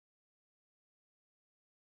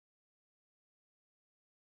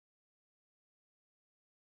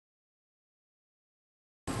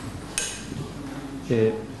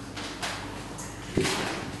Uh,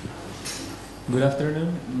 Good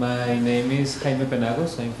afternoon. My name is Jaime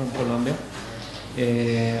Penagos. I'm from Colombia.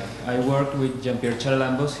 I work with Pierre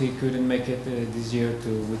Charalambos. He couldn't make it this year to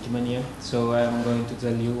Wikimania, so I'm going to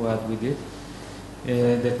tell you what we did.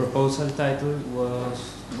 The proposal title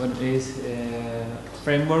is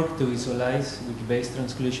Framework to Visualize Wiki-based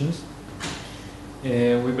Transclusions.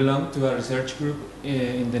 We belong to a research group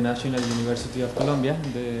in the National University of Colombia.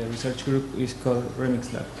 The research group is called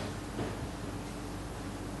Remix Lab.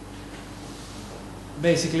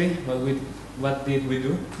 Basically, what did we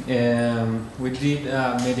do? We did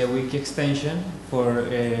a MediaWiki extension for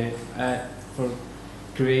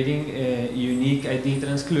creating unique ID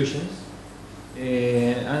transclusions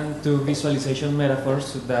and two visualization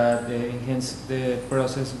metaphors that enhance the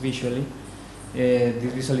process visually.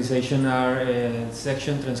 These visualizations are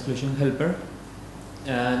section transclusion helper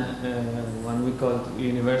and one we call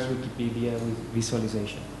universe Wikipedia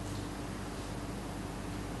visualization.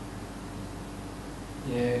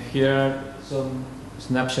 Here are some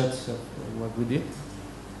snapshots of what we did.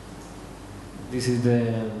 This is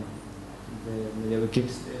the MediaWiki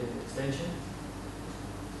extension,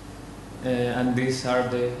 and these are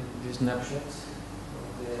the snapshots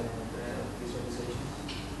of the visualization.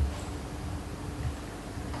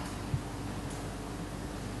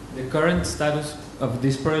 The current status of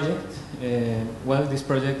this project, this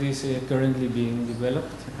project is currently being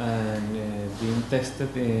developed and being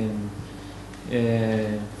tested in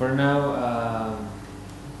for now,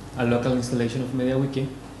 a local installation of MediaWiki.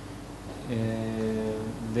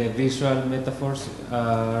 The visual metaphors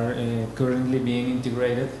are currently being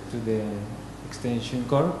integrated to the extension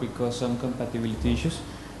core because some compatibility issues.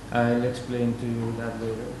 I'll explain to you that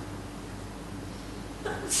later.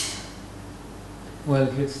 Well,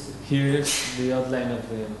 here's the outline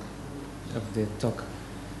of the talk.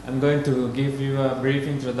 I'm going to give you a brief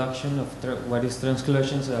introduction of what is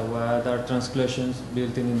transclusions, what are transclusions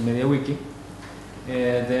built in MediaWiki.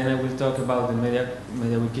 Then I will talk about the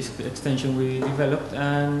MediaWiki extension we developed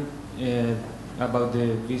and about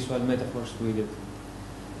the visual metaphors we did.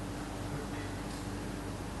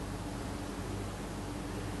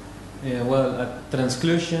 A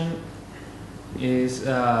transclusion is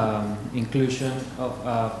inclusion of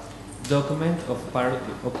a document of part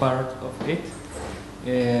of it.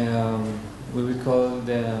 We will call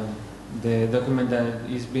the document that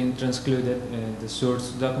is being transcluded the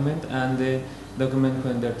source document, and the document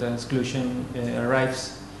when the transclusion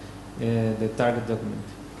arrives the target document.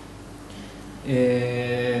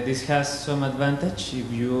 This has some advantage. If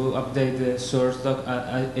you update the source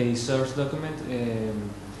document,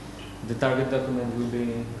 the target document will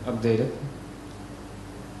be updated.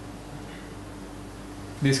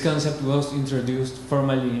 This concept was introduced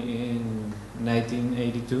formally in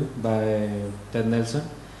 1982 by Ted Nelson.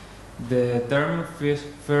 The term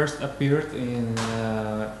first appeared in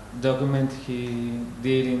a document he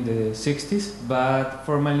did in the 60s, but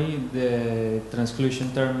formally the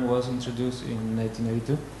transclusion term was introduced in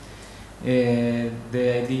 1982.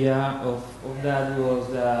 The idea of that was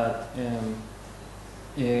that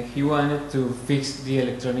he wanted to fix the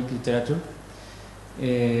electronic literature.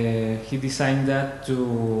 He designed that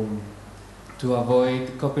to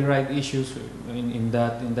avoid copyright issues in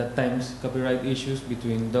that times, copyright issues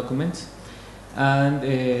between documents, and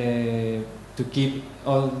to keep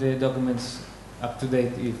all the documents up to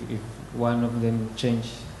date if one of them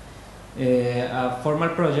changed. A formal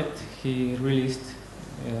project he released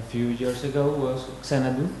a few years ago was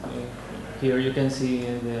Xanadu. Here you can see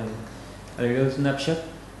a little snapshot.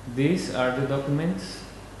 These are the documents,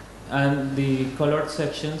 and the colored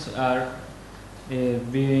sections are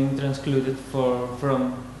being transcluded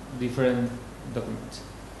from different documents.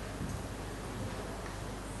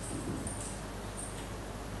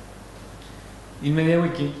 In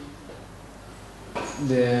MediaWiki,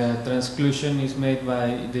 the transclusion is made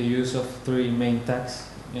by the use of three main tags.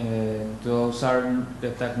 Those are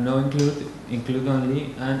the tag no include, include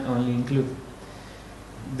only, and only include.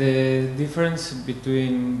 The difference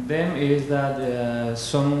between them is that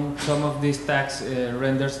some of these tags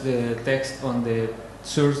renders the text on the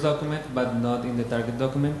source document but not in the target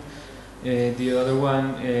document. The other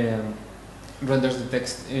one renders the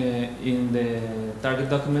text in the target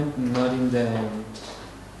document, not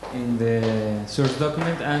in the source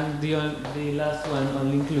document, and the last one,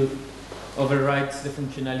 only include, overrides the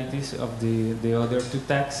functionalities of the other two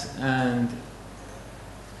tags and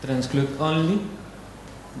transclude only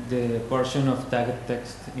the portion of tagged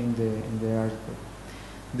text in the article.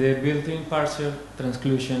 The built-in partial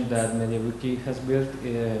transclusion that MediaWiki has built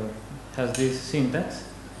has this syntax: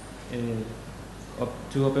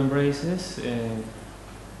 two open braces,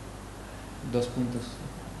 dos puntos.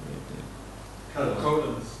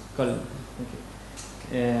 Columns. Column. Okay.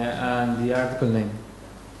 And the article name.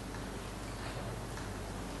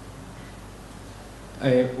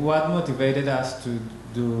 What motivated us to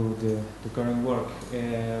do the current work?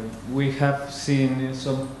 We have seen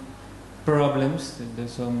some problems,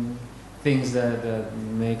 there's some things that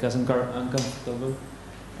make us uncomfortable,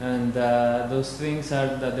 and those things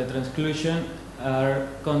are that the transclusion are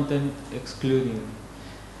content excluding.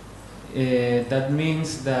 That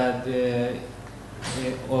means that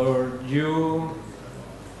or you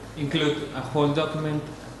include a whole document,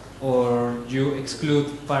 or you exclude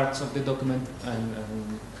parts of the document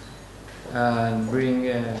and bring,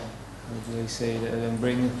 how do I say that,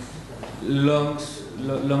 bring long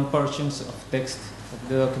portions of text of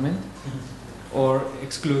the document, or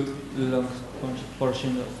exclude long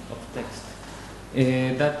portion of text.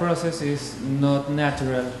 That process is not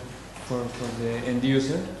natural for the end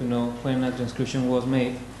user to know when a transclusion was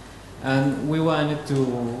made, and we wanted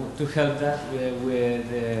to help that with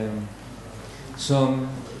some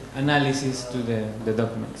analysis to the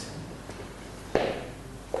documents.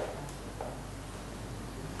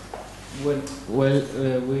 We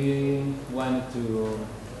wanted to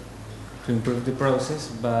improve the process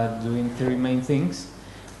by doing three main things: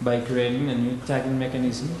 by creating a new tagging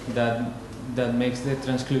mechanism that makes the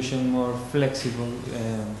transclusion more flexible,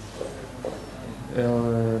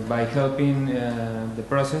 by helping the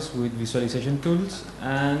process with visualization tools,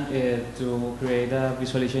 and to create a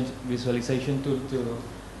visualization tool to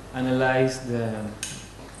analyze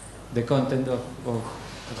the content of the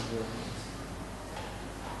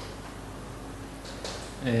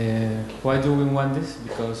why do we want this?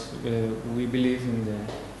 Because we believe in the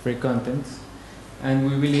free content, and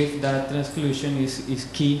we believe that transclusion is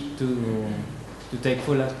key to take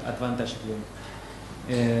full advantage of them.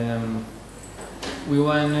 We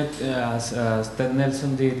wanted, as Ted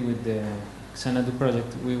Nelson did with the Xanadu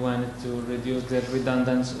project, we wanted to reduce the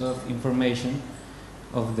redundancy of information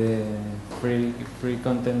of the free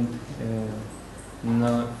content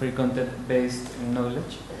based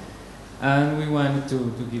knowledge, and we wanted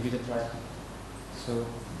to give it a try. So,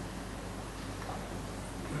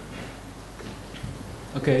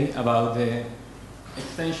 okay, about the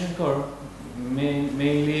extension core,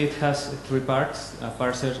 mainly it has three parts: a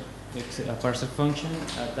parser function,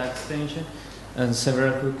 a tag extension, and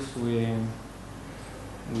several hooks we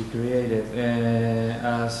created.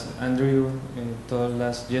 As Andrew told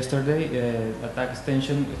us yesterday, a tag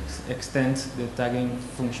extension extends the tagging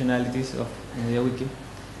functionalities of MediaWiki.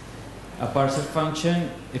 A parser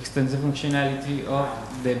function extends the functionality of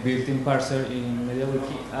the built-in parser in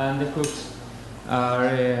MediaWiki, and the hooks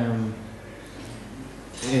are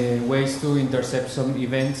ways to intercept some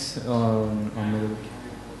events on MediaWiki.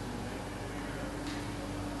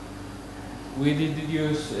 We did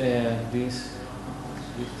use these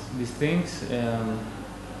things.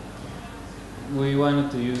 We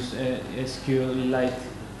wanted to use SQLite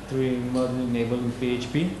 3 module enabled in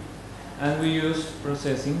PHP, and we use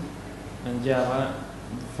processing and Java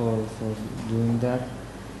for doing that.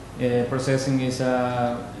 Processing is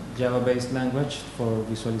a Java-based language for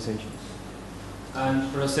visualizations,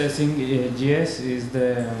 and processing JS is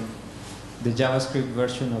the JavaScript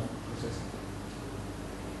version of processing.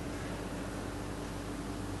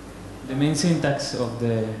 The main syntax of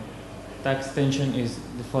the tag extension is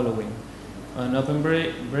the following: an open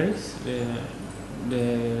brace,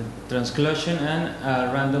 the transclusion, and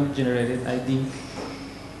a random generated ID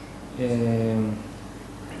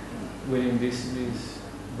within these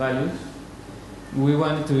values. We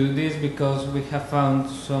wanted to do this because we have found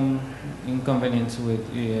some inconvenience with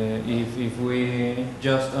if we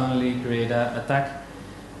just only create a tag.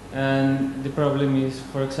 And the problem is,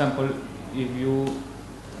 for example, if you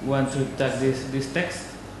want to tag this text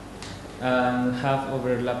and have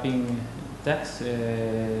overlapping tags,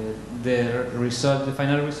 the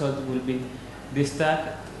final result will be this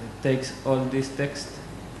tag takes all this text,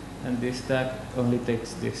 and this tag only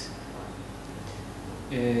takes this.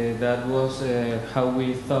 That was how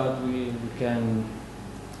we thought we can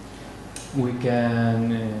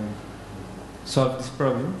solve this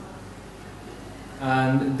problem.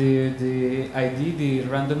 And the ID, the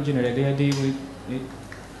random generated ID,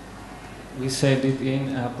 we saved it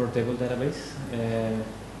in a portable database.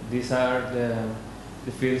 These are the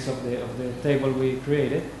fields of the table we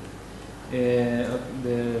created.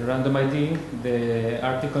 The random ID, the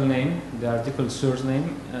article name, the article source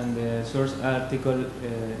name, and the source article,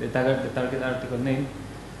 the target article name,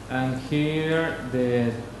 and here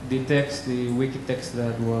the text, the wiki text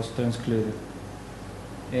that was transcluded.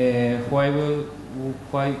 Why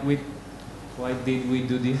why did we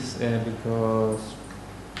do this? Because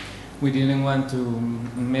we didn't want to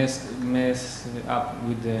mess up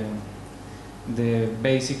with the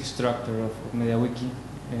basic structure of MediaWiki.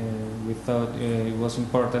 We thought it was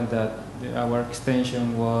important that our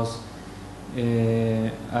extension was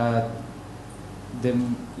at the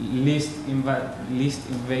least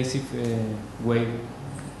invasive way in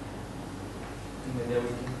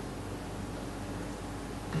MediaWiki.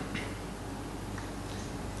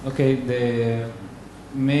 Okay, the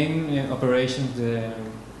main operations the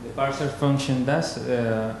parser function does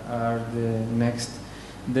are the next.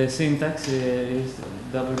 The syntax is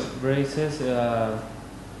double braces,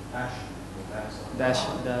 dash,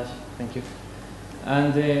 thank you.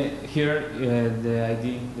 And here the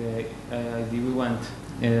ID we want.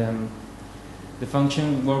 The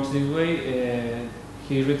function works this way.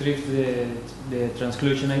 He retrieves the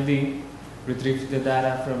transclusion ID, retrieves the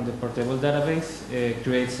data from the portable database,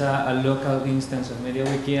 creates a local instance of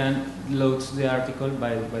MediaWiki and loads the article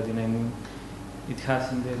by the name it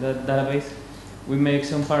has in the database. We make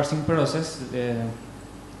some parsing process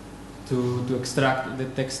to extract the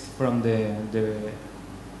text from the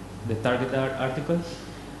target article,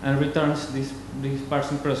 and returns this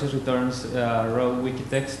parsing process returns raw wiki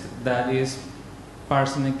text that is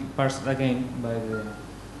parsed again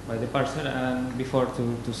by the parser and before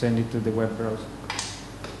to send it to the web browser.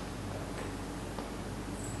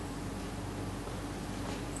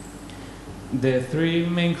 The three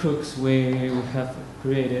main hooks we have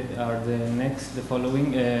created are the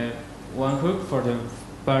following. One hook for the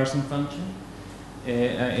parsing function,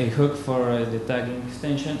 a hook for the tagging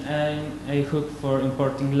extension, and a hook for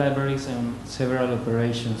importing libraries and several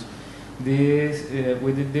operations.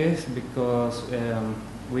 We did this because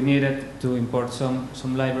we needed to import some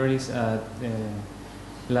libraries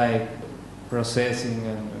like processing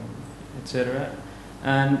and etc.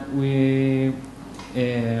 And we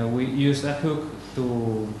use a hook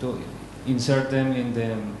to insert them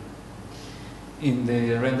in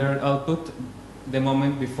the rendered output the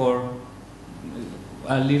moment before,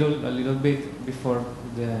 a little bit before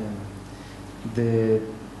the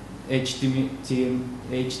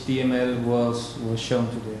HTML was shown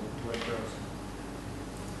to the web browser.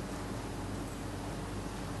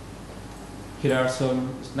 Here are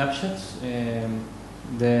some snapshots.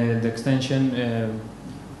 The extension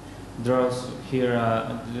draws here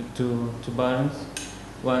two buttons.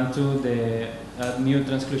 One to the new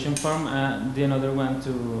transclusion form, and the other one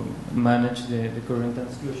to manage the current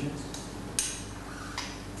transclusions.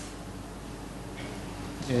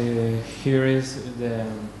 Here is the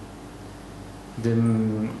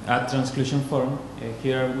add transclusion form.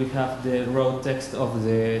 Here we have the raw text of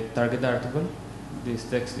the target article. This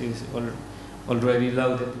text is already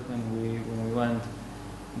loaded when we want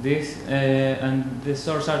this, and the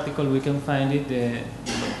source article we can find it.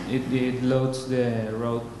 It loads the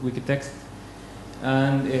raw wiki text,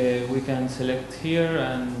 and we can select here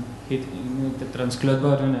and hit the transclude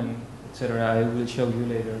button and etc. I will show you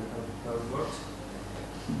later how it works.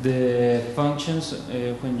 The functions,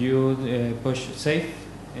 when you push save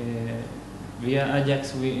via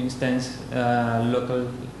Ajax, we instance local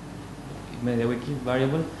MediaWiki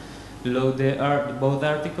variable, load both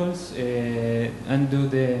articles, and do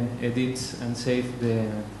the edits and save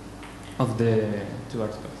of the two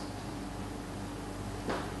articles.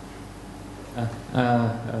 I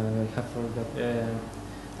have forgot.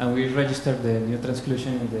 And we register the new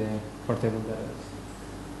transclusion in the portable database.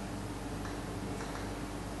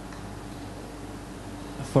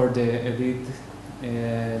 For the edit,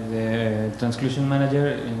 the transclusion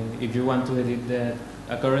manager, if you want to edit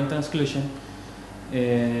a current transclusion,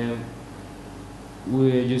 you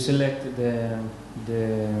select the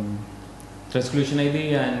transclusion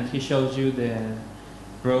ID, and he shows you the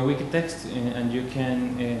raw wiki text, and you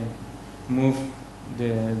can move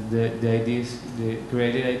the IDs, the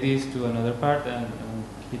created IDs, to another part and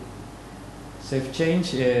hit save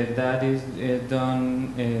change. That is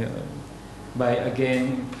done by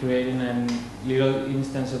again creating a little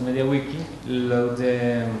instance of MediaWiki, load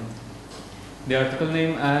the article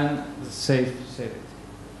name and save it.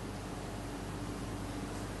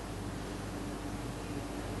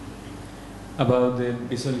 About the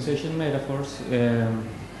visualization metaphors,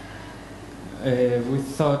 we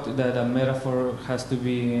thought that a metaphor has to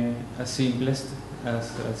be as simplest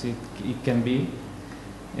as it can be,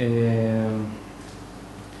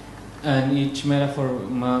 and each metaphor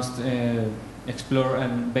must explore a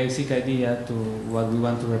basic idea to what we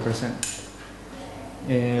want to represent.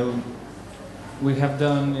 We have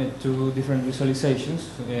done two different visualizations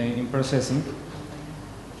in processing.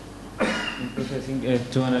 in processing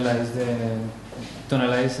to analyze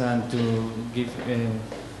and to give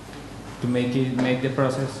to make the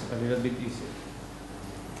process a little bit easier.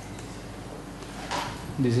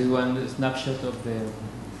 This is one snapshot of the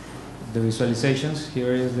visualizations.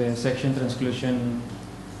 Here is the section transclusion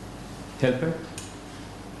helper.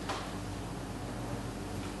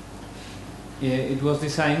 It was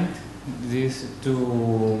designed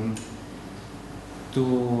to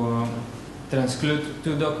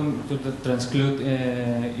transclude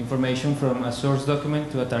information from a source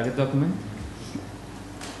document to a target document.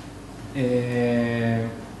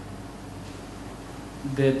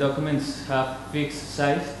 The documents have fixed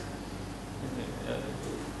size,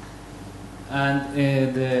 and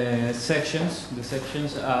the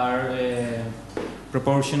sections are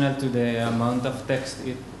proportional to the amount of text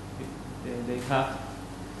they have.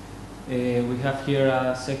 We have here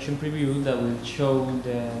a section preview that will show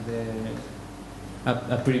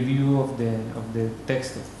a preview of the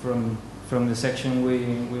text from the section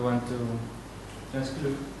we want to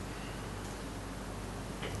transclude.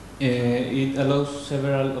 It allows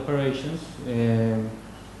several operations.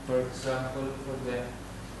 For example, for the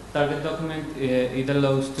target document, it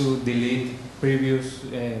allows to delete previous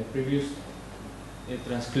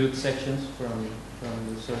transclude sections from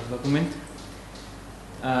the source document,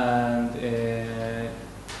 and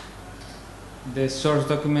the source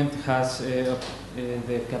document has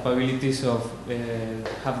the capabilities of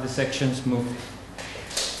have the sections moved.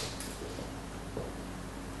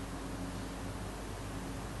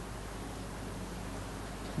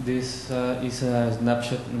 This is a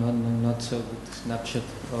snapshot, not so good snapshot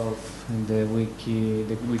of the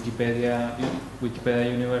Wikipedia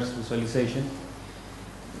universe visualization.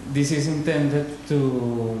 This is intended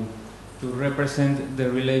to represent the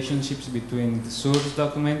relationships between the source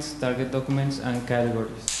documents, target documents, and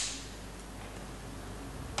categories.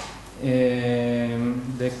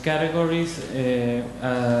 The categories,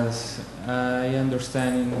 as I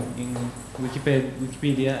understand in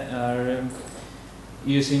Wikipedia, are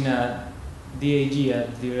using a DAG, a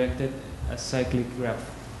directed acyclic graph.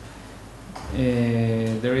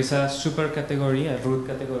 There is a super category, a root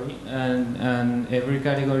category, and every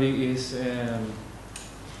category is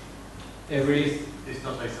It's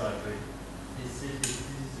not acyclic. This is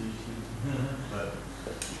but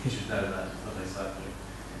you should know that it's not acyclic.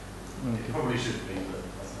 Okay. It probably should be, but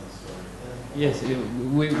that's another story. Yes,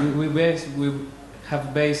 we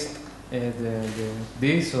have based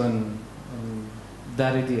this on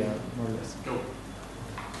that idea, more or less. Cool.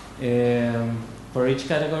 For each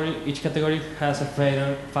category has a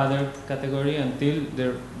father category until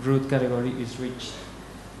the root category is reached.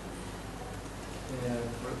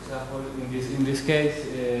 For example, in this case,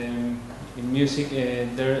 in music,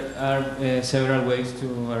 there are several ways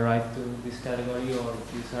to arrive to this category or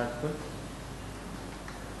this article.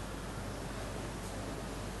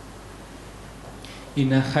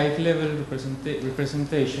 In a high-level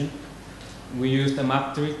representation, we used a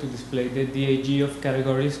map tree to display the DAG of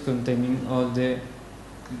categories containing all the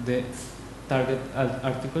target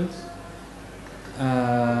articles.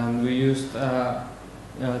 We used a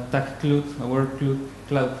transclude, a word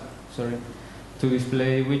cloud, to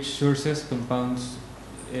display which sources compounds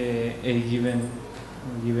a given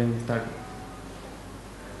target.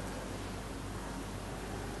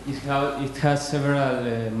 It has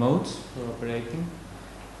several modes for operating.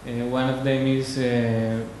 One of them is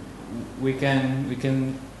we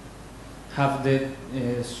can have the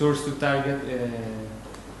source to target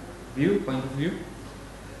point of view.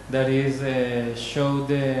 That is show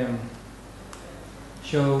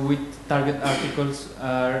which target articles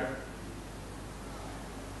are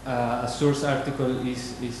a source article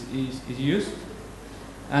is used,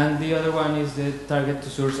 and the other one is the target to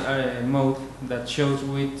source mode that shows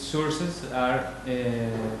which sources are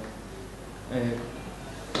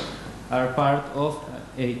part of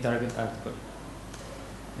a target article.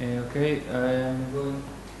 Okay, I'm going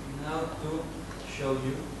now to show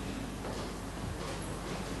you.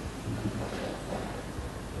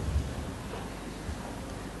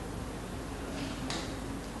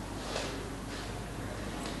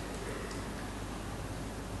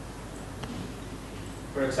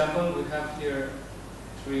 For example, we have here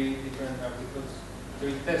 3 different articles,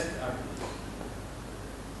 3 test articles.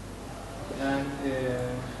 And we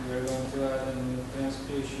are going to add a new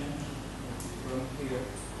transclusion from here.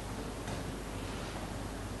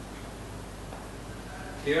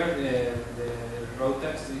 Here the raw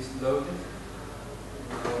text is loaded,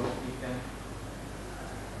 so we can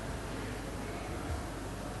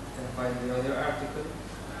find the other article,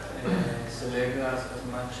 select as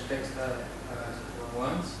much text as one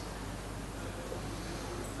wants,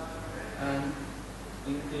 and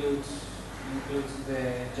includes the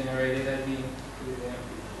generated ID with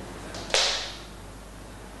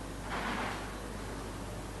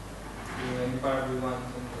any part we want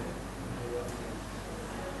in the document.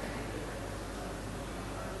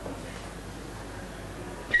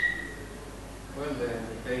 Well, the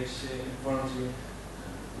page informs you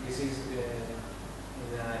this is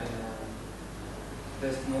in a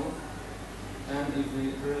test mode, and if we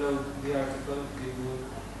reload the article, it will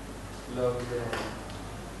load the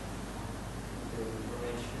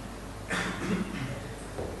information.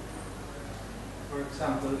 For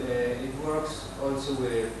example, it works also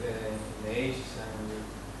with images and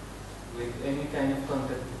with any kind of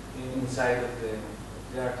content inside of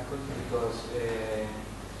the article, because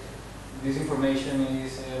this information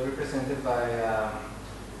is represented by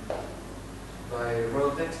raw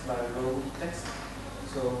text,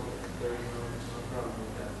 so there is no problem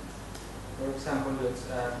with that. For example, let's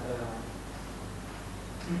add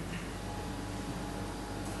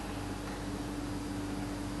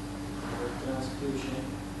transclusion.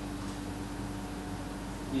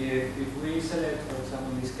 If we select, for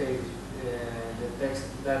example, in this case, the text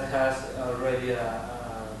that has already a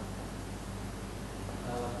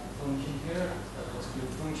function here, a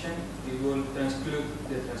transclude function, it will transclude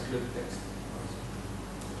the transclude text also.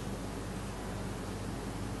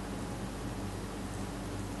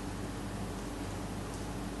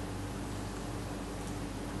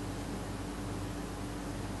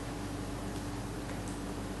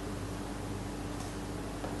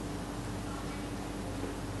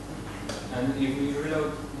 And if we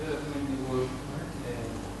reload the document, it will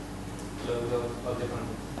load all the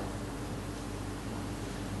content.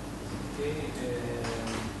 Okay,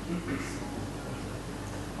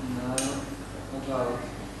 now about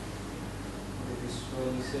the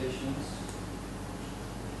visualizations.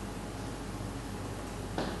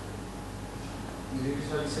 In the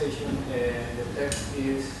visualization, the text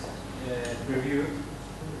is previewed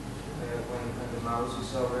when the mouse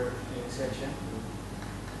is over any section.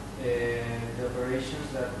 The operations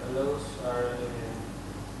that allows are the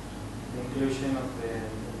inclusion of the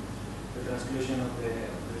transclusion of the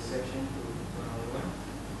section to another one.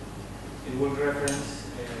 It will reference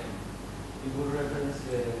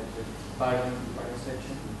the parent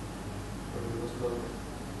section where it was loaded.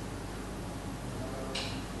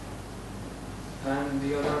 And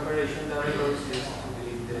the other operation that allows is to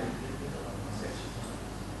delete the section.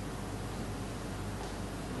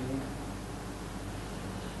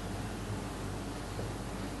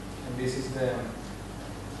 And this is the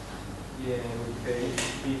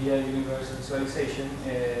Wikipedia universal visualization.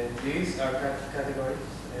 These are categories.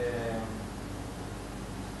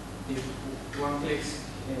 If one clicks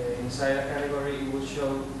inside a category, it will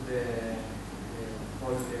show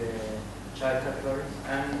all the child categories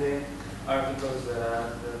and the articles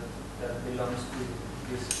that belongs to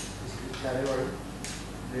this category.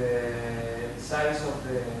 The size of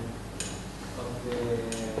the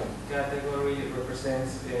category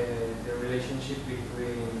represents the relationship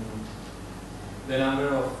between the number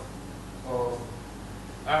of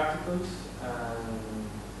articles and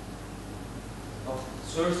of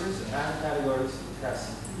sources and categories it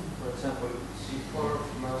has. For example, C4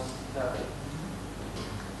 must have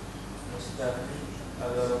a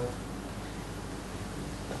lot of.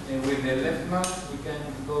 And with the left mouse, we can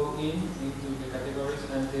go into the categories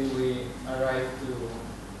until we arrive to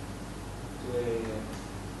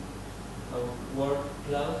a word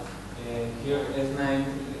cloud. Here S9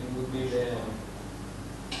 would be the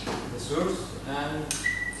source, and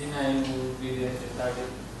T9 would be the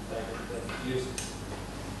target user.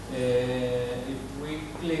 If we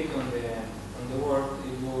click on the word,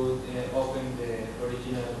 it would open the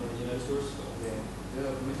original source of the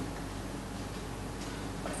document.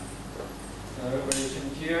 Our operation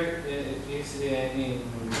here is in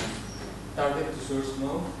target to source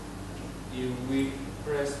mode. If we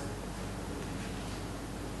press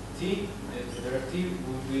T, the letter T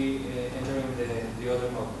will be entering the other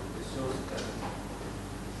mode, the source target.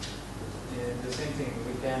 The same thing,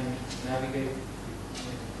 we can navigate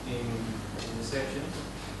in the sections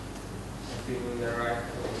until we arrive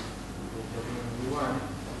to the document we want.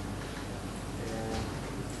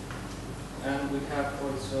 And we have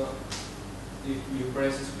also, if you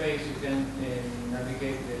press space, you can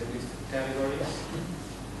navigate the list of categories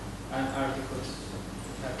and articles.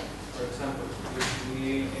 For example, if we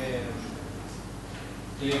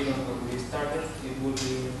click on this target, it will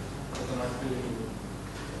be automatically,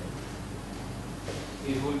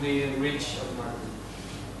 it will be reached automatically.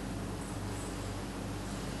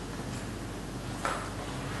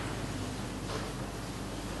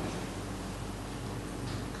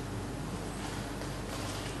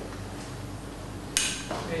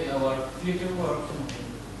 future work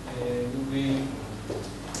will be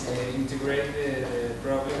integrate the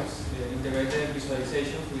problems, integrate the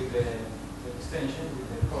visualizations with the extension, with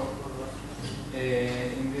the code.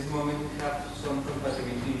 In this moment we have some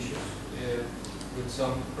compatibility issues with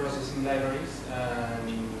some processing libraries,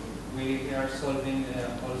 and we are solving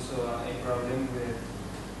also a problem with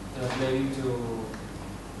translating to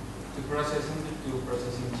processing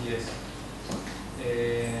GS.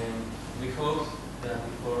 We hope that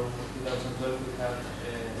before 2012 we have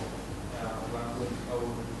 1.0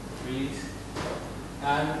 release,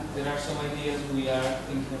 and there are some ideas we are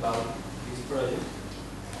thinking about this project,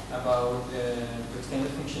 about to extend the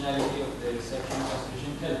functionality of the section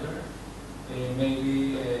transclusion helper,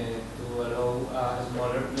 maybe to allow a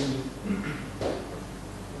smaller unit.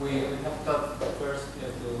 We have thought first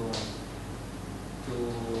to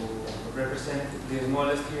represent the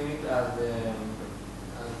smallest unit as the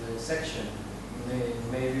section.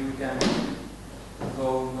 Maybe we can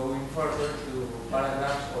going further to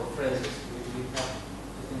paragraphs or phrases. We have to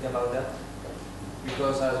think about that,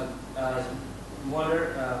 because as smaller,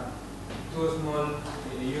 too small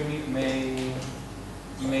unit may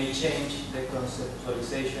change the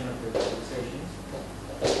conceptualization of the visualizations.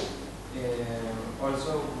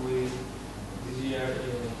 Also, this year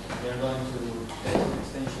we are going to test an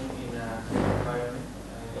extension in a environment,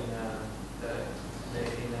 in a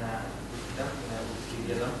Wikimedia.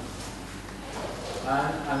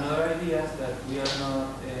 And another idea is that we are not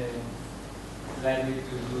likely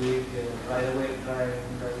to do it right away,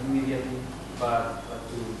 right immediately, but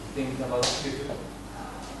to think about the future,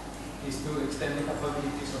 is to extend the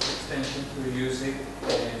capabilities of extension to use it,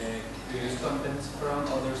 to use contents from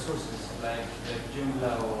other sources like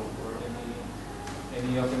Joomla or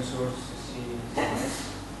any open source CMS.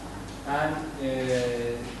 And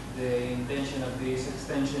the intention of this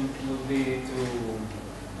extension would be to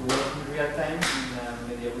work in real time in a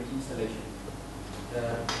MediaWiki installation.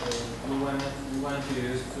 We wanted to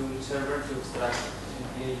use tool server to extract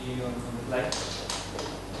PAG on the fly of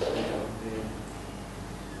the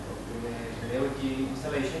MediaWiki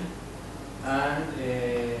installation, and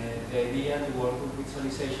the idea to work with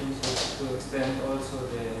visualizations is to extend also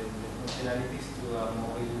the functionalities to a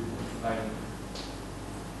mobile environment.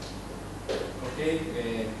 Okay,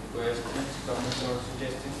 questions, comments, or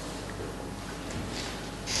suggestions?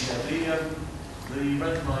 Yeah, the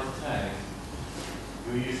randomized tag,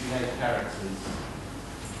 you're using 8 characters.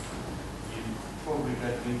 You probably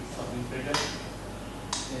going to need something bigger.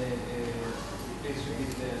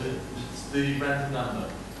 It's the random number.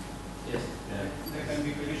 Yes. Yeah. There can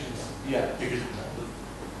be collisions. Yeah, because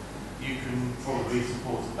you can probably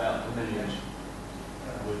support about 1 million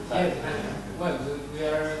with that. Yes. Well,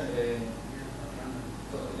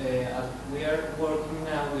 we are working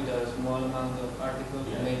now with a small amount of articles.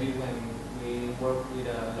 Yeah. Maybe when we work with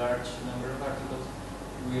a large number of articles,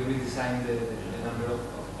 we redesign the number of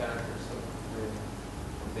characters of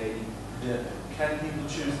the Yeah. Can people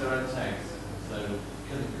choose their own tags? So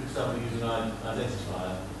could somebody use an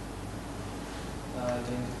identifier?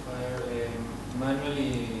 Identifier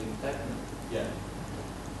manually typed? Yeah.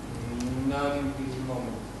 Not in this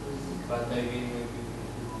moment, but maybe.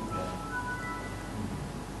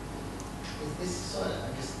 Is this sort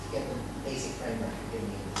of, just to get the basic framework, forgive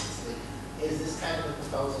me, is this kind of a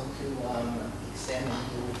proposal to extend the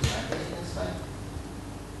language in this way?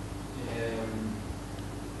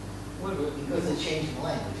 Well, because it's changing the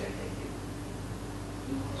language, I think.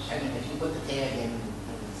 I mean, if you put the tag in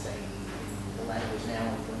say, in the language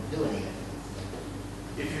now, it wouldn't do anything.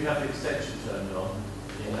 If you have the extension turned on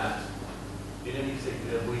in that, in any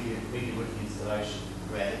particular MediaWiki installation,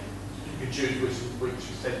 Right. you can choose which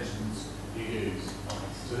extensions you use.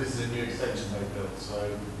 So this is a new extension they built,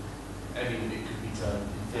 so it could be turned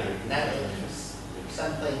in theory. Now,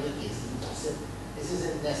 some play wikis, this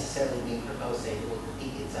isn't necessarily being proposed, say, it will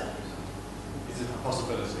repeat itself or something. Is it a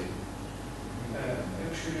possibility?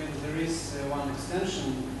 Actually, there is one extension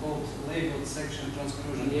called labeled section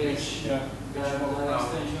transclusion. Yes, that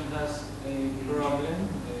extension has a problem,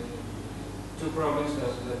 two problems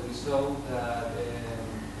that we saw, that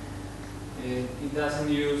it doesn't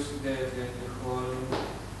use the whole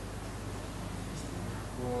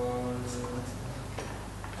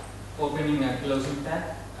opening and closing tag,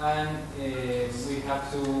 and we have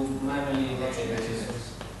to manually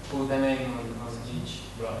put the name on each.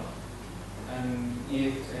 Right. And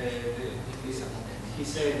if he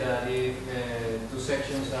said that if two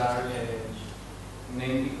sections are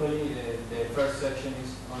named equally, the first section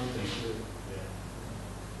is only transcluded. Yeah.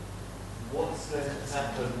 What's going to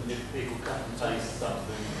happen if people cut and paste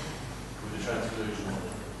something with the transclusion?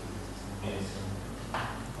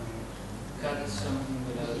 cut something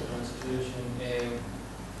without transclusion.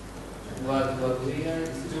 What we are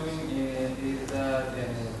doing is that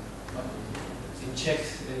it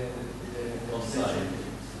checks the On site.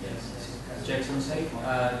 Yes, it checks on site,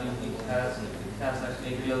 and it has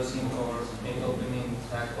a closing or an opening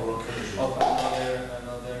tag Or of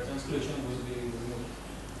another transclusion will be removed.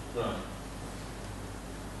 Right.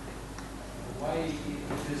 Why it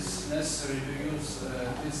is necessary to use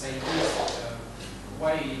this IDs?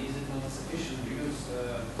 Why is it not sufficient to use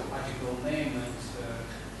article name and,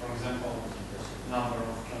 for example, number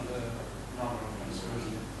of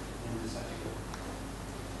transcription in this article?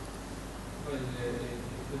 Well, it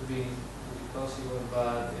could be possible,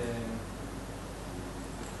 but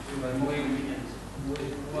we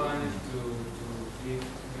wanted to give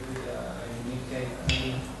it a unique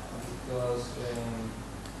ID because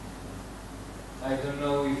I don't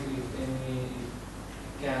know if any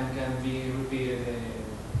can be repeated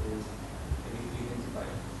or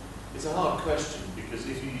identified. It's a hard question because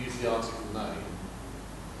if you use the article name,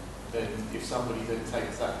 then if somebody then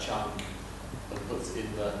takes that chunk and puts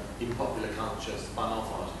in the in popular culture spun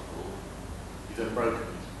off article, you've then broken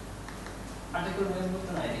it. Article name with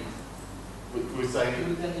an ID. We're saying,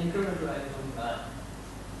 With an incremental ID from that.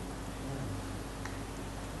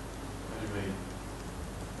 what do you mean?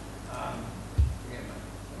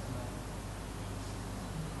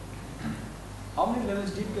 How many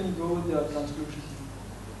levels deep can you go with the transclusion?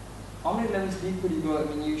 How many levels deep could you go? I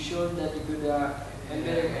mean, you showed that you could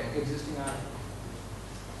embed existing article.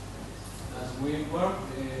 As we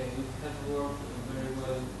worked, it has worked very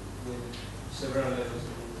well with several levels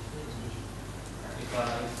of resolution. If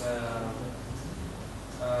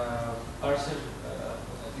parser,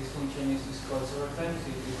 this function is called several times,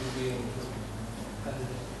 it will be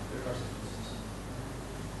recursive.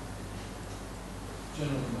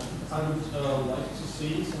 Gentlemen, I would like to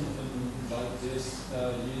see something like this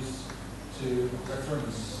used to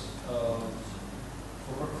reference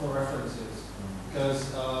for references, because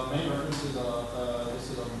many references are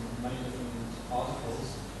listed on many different articles,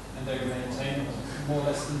 and they're maintained more or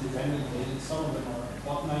less independently. Some of them are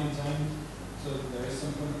not maintained, so there is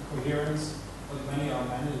some kind of coherence, but many are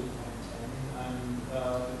manually maintained, and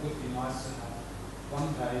it would be nice to have one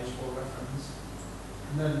page for reference,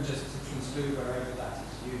 and then just to transclude wherever that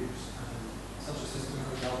is used. And such a system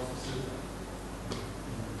could help facilitate,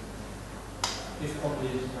 if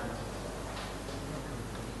properly implemented.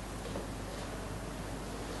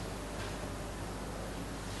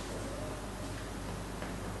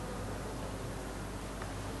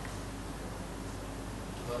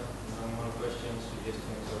 No more questions,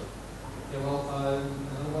 suggestions, or Yeah, well,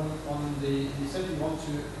 another one on the, you said you want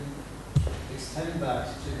to extend that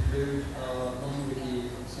to include non-wiki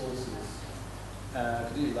sources.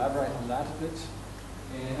 Could you elaborate on that a bit?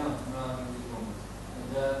 no, not in this moment.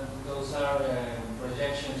 Those are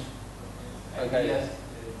projections, Okay. ideas,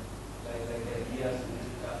 like ideas that we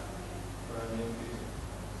have for a new video.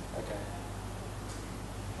 Okay.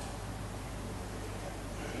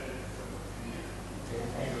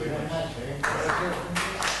 Thank you very much.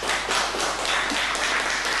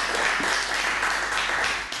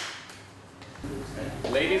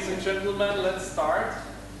 Ladies and gentlemen, let's start.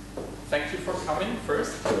 Thank you for coming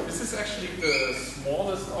first. This is actually the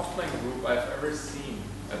smallest offline group I've ever seen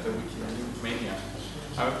at the Wikimania.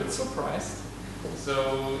 I'm a bit surprised.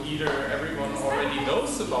 So either everyone already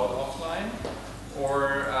knows about offline,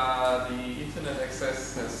 or the internet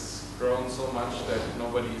access has grown so much that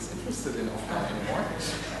nobody is interested in offline anymore.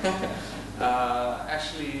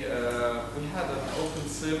 Actually, we had an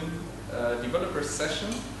OpenSim developer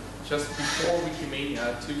session just before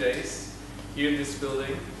Wikimania, 2 days, here in this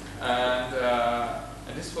building, and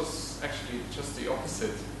this was actually just the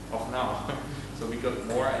opposite of now. So we got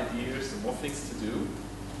more ideas and more things to do.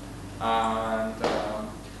 And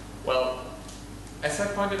well, as I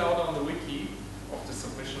pointed out on the wiki of the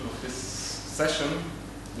submission of this session,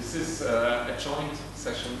 this is a joint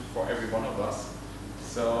session for every one of us.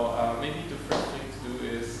 So maybe the first thing to do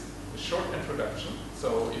is a short introduction.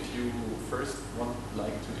 So if you first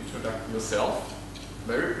like to introduce yourself,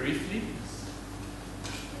 very briefly,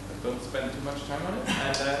 don't spend too much time on it,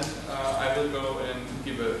 and then I will go and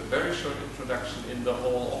give a very short introduction in the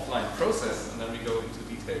whole offline process, and then we go into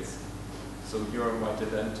details. So you're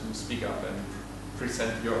invited then to speak up and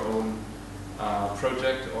present your own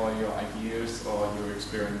project or your ideas or your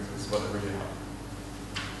experiences, whatever you have.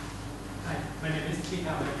 Hi, my name is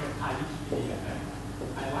Tavor from Thai Wikipedia.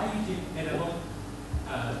 I like Wikipedia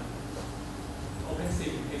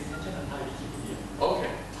OpenSim extension of Thai Wikipedia.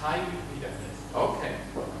 Okay. Thai Wikipedia, yes. Okay.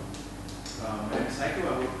 My name is Jaime. I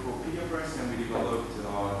work for MediaWiki, and we developed the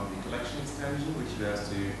collection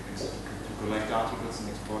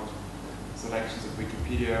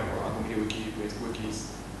Wikipedia or other MediaWiki-based wikis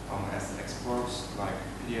as exports like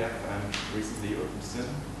PDF and recently OpenSim.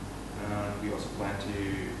 And we also plan to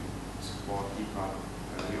support EPUB.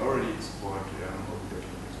 We already support Open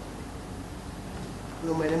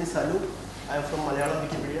Hello, my name is Alu. I am from Malayalam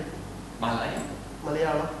Wikipedia.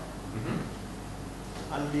 Malayalam.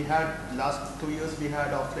 And we had, last 2 years we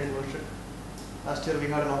had offline version. Last year we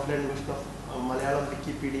had an offline version of Malayalam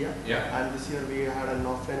Wikipedia. Yeah. And this year we had an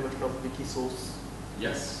offline version of Wikisource.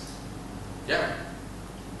 Yes. Yeah.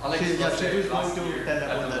 Alex She- was she there was going last to year tell at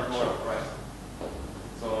about the that workshop, more. right?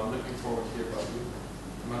 So I'm looking forward to hear about you.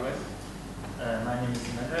 Am I right? My name is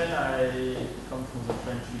Manuel. I come from the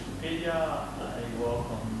French Wikipedia. I work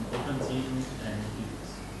on OpenSim and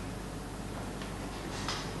Wikibase.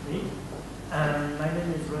 Me? My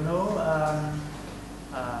name is Renaud.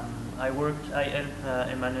 I help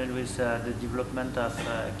Emmanuel with the development of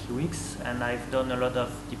QX, and I've done a lot of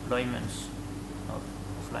deployments of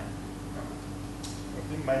offline.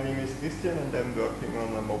 My name is Christian and I'm working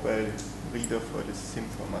on a mobile reader for the SIM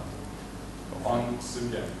format. On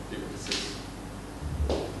Symbian,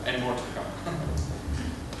 and more to come.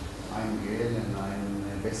 I'm Gail and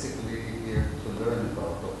I'm basically here to learn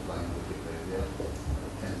about offline Wikipedia. I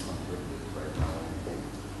can't contribute right now anything.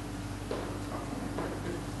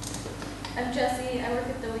 I'm Jessie. I work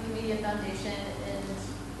at the Wikimedia Foundation and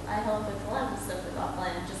I help with a lot of the stuff with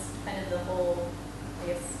offline, just kind of the whole, I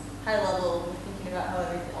guess, high level, thinking about how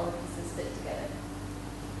everything, all the pieces fit together.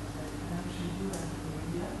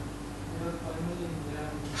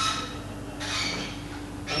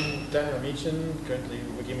 I'm Dan Ramichan, currently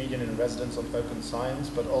Wikimedian in residence on open science,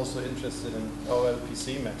 but also interested in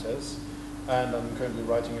OLPC matters. And I'm currently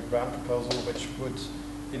writing a grant proposal which would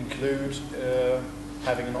include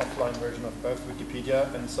having an offline version of both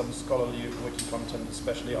Wikipedia and some scholarly wiki content,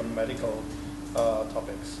 especially on medical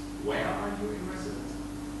topics. Where are you in residence?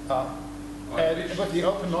 With the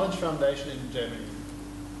Open Knowledge Foundation in Germany.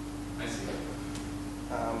 I see.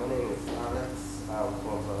 My name is Alex. I'm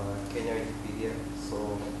from Kenya Wikipedia.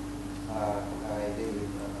 So I deal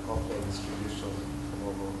with offline distribution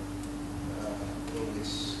of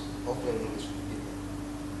English, offline English Wikipedia.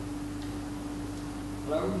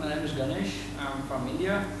 Hello, my name is Ganesh. I'm from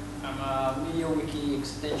India. I'm a MediaWiki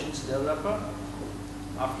extensions developer.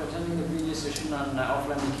 After attending the previous session on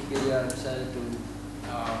offline Wikipedia, I decided to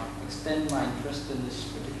extend my interest in this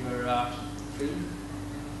particular field.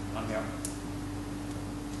 I'm here.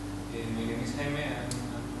 My name is Jaime and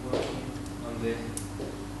I'm working on the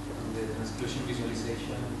transclusion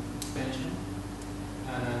visualization extension,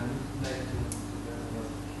 and I'd like to learn about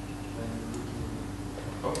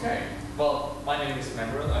Wikimedia. Okay. Well, my name is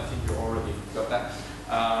Manuel. I think you already got that.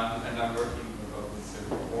 And I'm working on this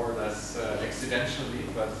more or less accidentally,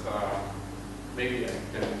 but maybe I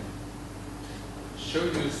can show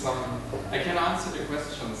you some. I can answer the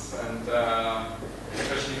questions, and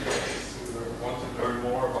especially for those who want to learn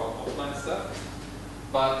more about offline stuff.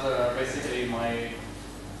 But basically, my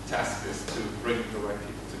task is to bring the right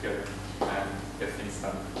people together and get things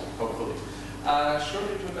done, hopefully.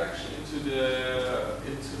 Short introduction into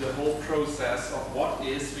the whole process of what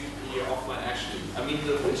is Wikimedia Offline actually. I mean,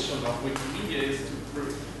 the vision of Wikimedia is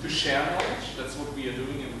to share knowledge. That's what we are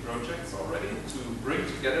doing in the projects already, to bring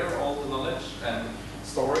together all the knowledge and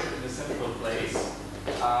store it in a central place.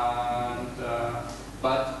 And,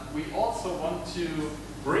 but we also want to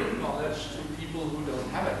bring knowledge to people who don't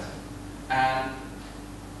have it. And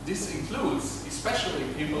this includes especially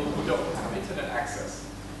people who don't have internet access.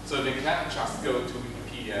 So they can't just go to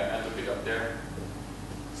Wikipedia and look it up there.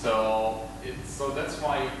 So that's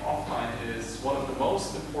why offline is one of the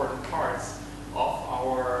most important parts of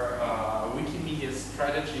our Wikimedia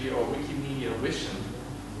strategy or Wikimedia vision,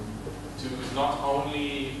 to not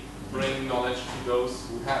only bring knowledge to those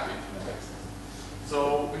who have internet access.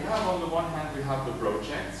 So we have, on the one hand, we have the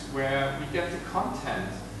projects where we get the content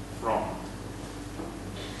from.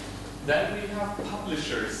 Then we have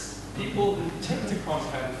publishers, people who take the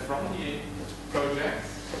content from the project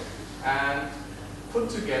and put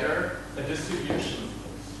together a distribution.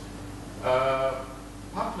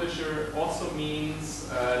 Publisher also means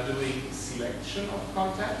doing selection of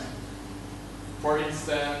content. For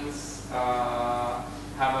instance, have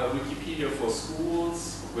a Wikipedia for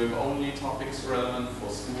schools with only topics relevant for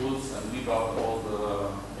schools and leave out all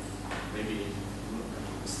the maybe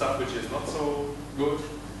stuff which is not so good.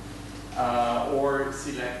 Or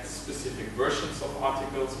select specific versions of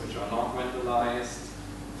articles which are not vandalized,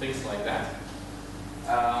 things like that.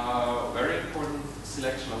 Very important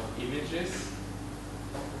selection of images.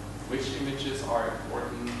 Which images are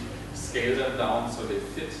important, scale them down so they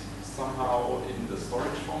fit somehow in the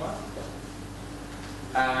storage format.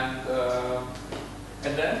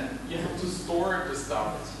 And then you have to store the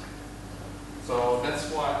stuff. So that's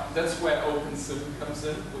where OpenSim comes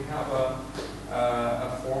in. We have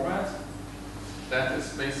a format that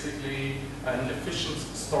is basically an efficient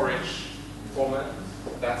storage format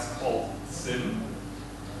that's called SIM.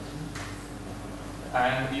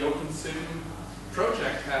 And the OpenSim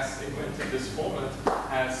project has invented this format,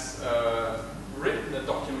 has written a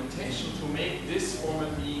documentation to make this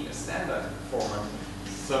format be a standard format.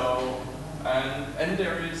 So, and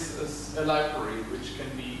there is a library which can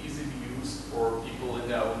be easily used for people in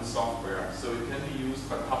their own software. So it can be used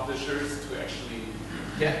by publishers to actually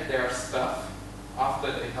get their stuff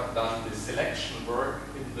after they have done the selection work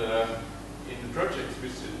in the project,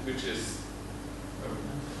 which is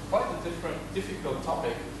quite a difficult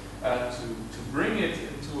topic to bring it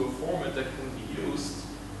into a format that can be used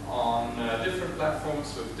on different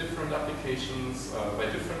platforms with different applications by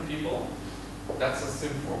different people. That's a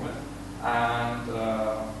SIM format.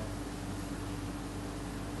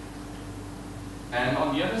 And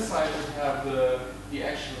on the other side we have the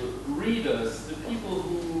actual readers, the people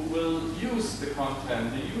who will use the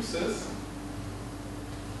content, the users.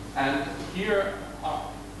 And here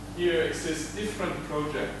exist different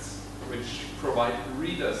projects which provide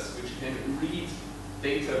readers, which can read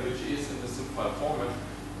data which is in the SIM file format.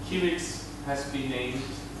 Helix has been named,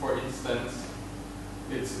 for instance.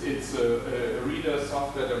 It's a reader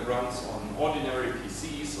software that runs on ordinary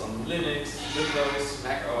PCs, on Linux, Windows,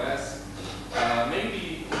 Mac OS,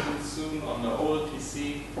 maybe even soon on the old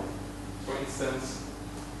PC, for instance.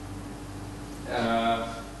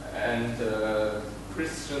 And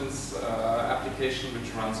Christian's application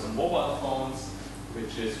which runs on mobile phones,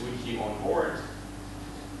 which is Wiki on board.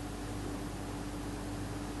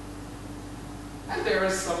 And there are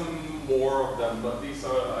some more of them, but these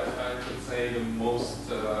are, I could say, the most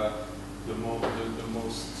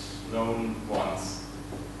known ones.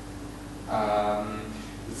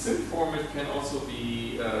 The SIM format can also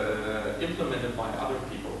be implemented by other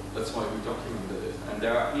people. That's why we documented it. And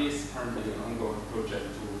there is currently an ongoing project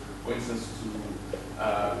to, for instance, to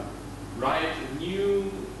write a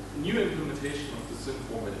new implementation of the SIM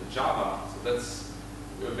format in Java. So that's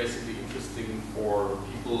basically interesting for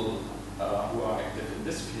people who are active in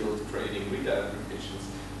this field, creating reader applications.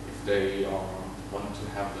 If they want to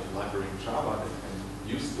have the library in Java, they can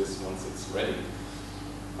use this once it's ready.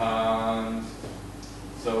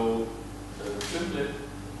 So Simlit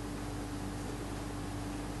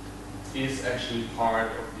is actually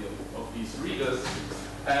part of these readers.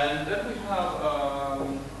 And then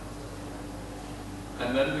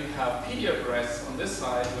we have PediaPress on this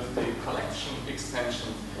side with the collection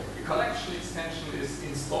extension. The collection extension is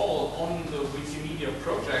installed on the Wikimedia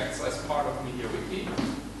projects as part of MediaWiki.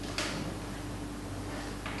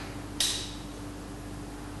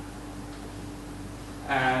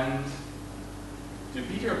 And the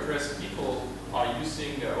PediaPress people are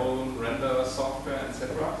using their own render software,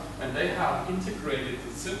 etc. And they have integrated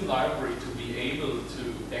the SIM library to be able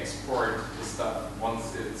to export the stuff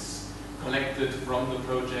once it's collected from the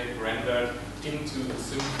project, rendered into the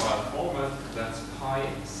SIM file format. That's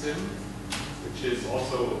PySim, which is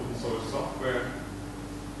also open source software.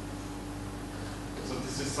 So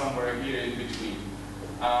this is somewhere here in between.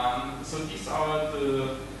 So these are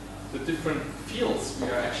the different fields we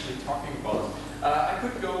are actually talking about. I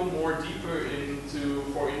could go more deeper into,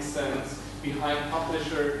 for instance, behind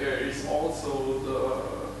publisher, there is also the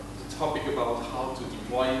topic about how to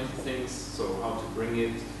deploy things, so how to bring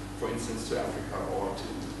it, for instance, to Africa or to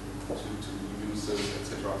users,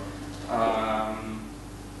 etc.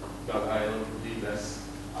 But I'll leave this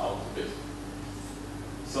out a bit.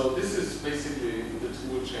 So this is basically the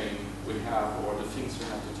tool chain we have, or the things we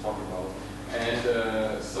have to talk about. And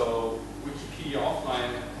so Wikipedia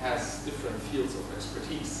Offline has different fields of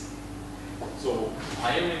expertise. So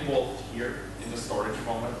I am involved here in the storage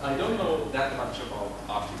format. I don't know that much about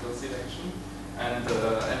article selection and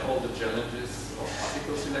all the challenges of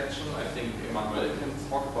article selection. I think Manuel can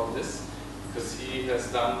talk about this, because he has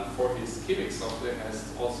done, for his Helix software, has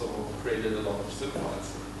also created a lot of SIM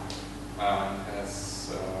files and has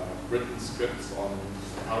written scripts on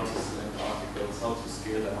how to select articles, how to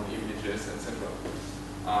scale them on images, etc.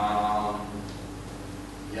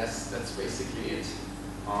 Yes, that's basically it.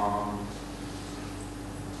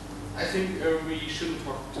 I think we shouldn't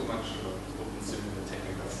talk too much about OpenSim and the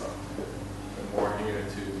technical stuff. We're more here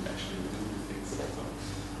to actually do things. So.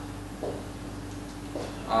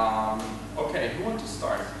 Okay, who wants to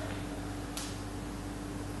start?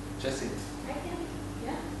 Jesse. I can,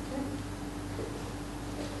 yeah, sure.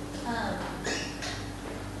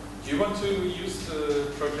 Do you want to use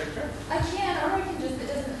the projector? I can, or I can just, it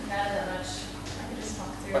doesn't matter that much. I can just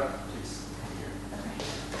talk through. But please, come here.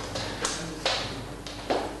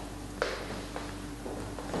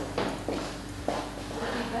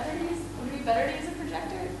 Would it be better to use a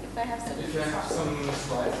projector if I have something? If you have some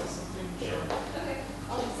slides or something, sure. Okay,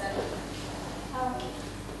 I'll use that.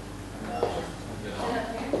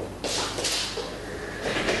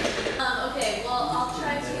 Okay, well, I'll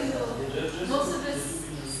try to, most of this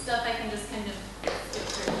stuff I can just kind of skip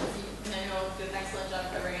through, because you'll do an excellent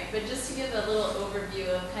job covering it, but just to give a little overview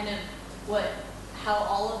of kind of how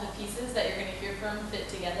all of the pieces that you're going to hear from fit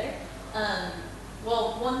together.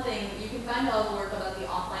 Well, one thing, you can find all the work about the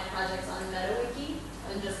offline projects on MediaWiki,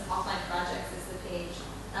 and just offline projects is the page.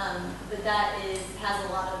 But that has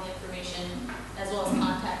a lot of the information, as well as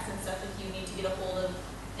contacts and stuff if you need to get a hold of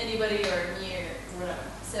anybody or me or whatever.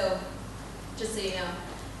 So, just so you know.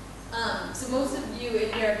 So most of you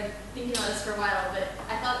in here have been thinking about this for a while, but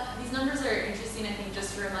I thought these numbers are interesting, I think,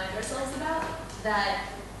 just to remind ourselves about that.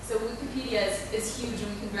 So Wikipedia is huge,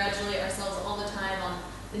 and we congratulate ourselves all the time on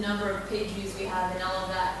the number of page views we have and all of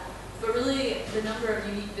that. But really, the number of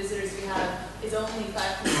unique visitors we have is only 5%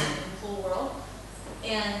 in the whole world.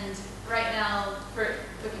 And right now, for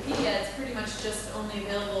Wikipedia, it's pretty much just only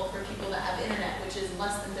available for people that have internet, which is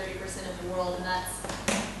less than 30% of the world, and that's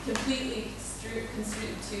completely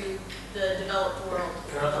construed to the developed world.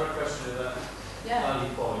 Can I throw a question at that early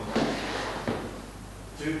point?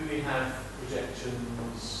 Do we have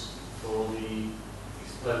projections for the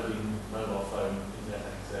exploding mobile phone internet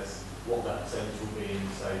access? What that percentage will be in,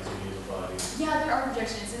 say, 2 years or 5 years? Yeah, there are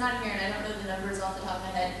projections. They're not here, and I don't know the numbers off the top of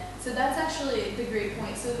my head. So that's actually the great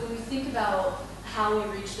point. So when we think about how we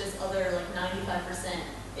reach this other, like 95%,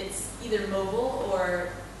 it's either mobile or,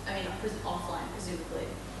 offline, presumably.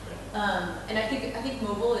 And I think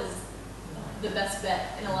mobile is the best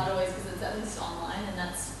bet in a lot of ways because it's at least online, and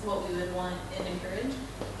that's what we would want and encourage.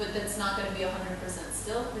 But that's not going to be 100%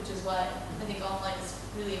 still, which is why I think offline is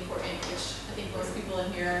really important, which I think most people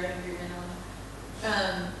in here are in agreement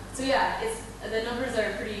on. So yeah, the numbers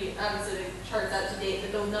are pretty, obviously the chart's out to date,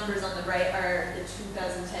 but the numbers on the right are the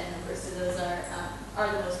 2010 numbers, so those are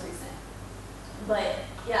the most recent. But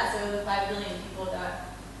yeah, so the 5 billion people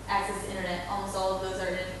without access to internet, almost all of those are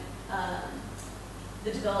in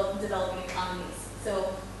the developing economies.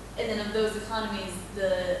 So, and then of those economies,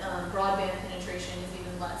 the broadband penetration is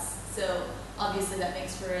even less. So obviously that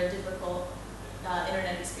makes for a difficult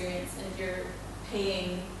internet experience. And if you're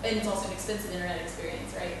paying, and it's also an expensive internet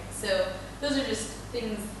experience, right? So those are just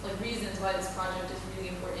things, like reasons why this project is really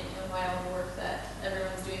important and why all the work that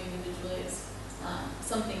everyone's doing individually is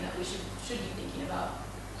something that we should be thinking about.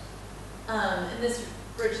 And this,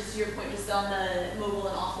 just to your point, just on the mobile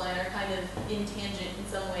and offline are kind of in tangent in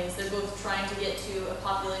some ways. They're both trying to get to a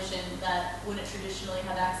population that wouldn't traditionally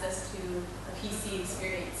have access to a PC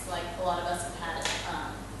experience like a lot of us have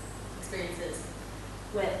had experiences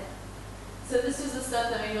with. So this was the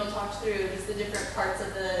stuff that Manuel talked through, just the different parts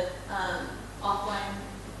of the offline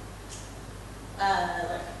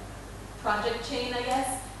project chain, I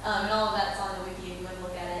guess. And all of that's on the wiki if you want to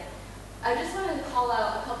look at it. I just wanted to call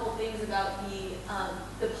out a couple things about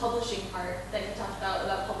the publishing part that you talked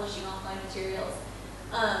about publishing offline materials.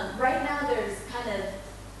 Right now there's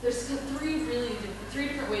three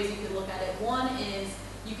different ways you could look at it. One is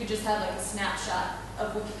you could just have like a snapshot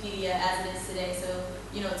of Wikipedia as it is today. So,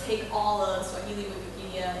 take all of Swahili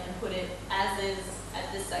Wikipedia and put it as is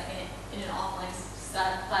at this second in an offline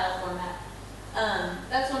file format.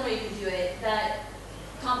 That's one way you could do it.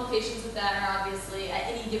 Complications with that are obviously at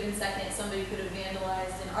any given second somebody could have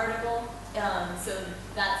vandalized an article, so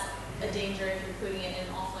that's a danger if you're putting it in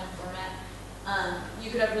an offline format.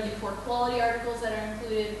 You could have really poor quality articles that are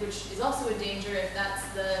included, which is also a danger if that's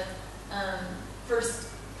the first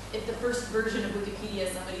version of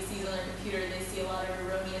Wikipedia somebody sees on their computer, they see a lot of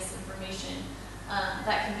erroneous information.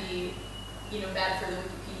 That can be bad for the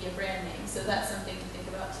Wikipedia brand name, so that's something to think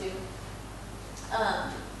about too.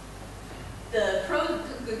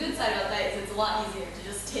 The good side about that is it's a lot easier to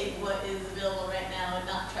just take what is available right now and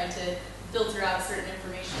not try to filter out certain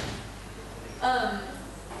information. A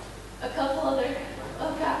couple other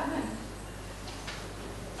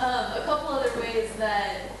ways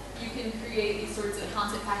that you can create these sorts of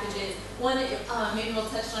content packages. One, Manuel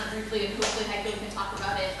touched on it briefly, and hopefully Heiko can talk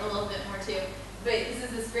about it a little bit more too. But this is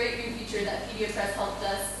this great new feature that PediaPress helped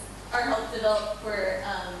develop for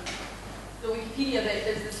the Wikipedia. But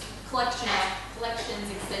there's this collections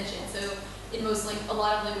extension. So in most, a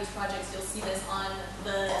lot of language projects, you'll see this on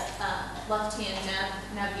the left-hand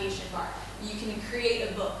navigation bar. You can create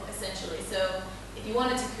a book, essentially. So if you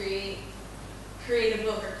wanted to create create a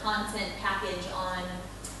book or content package on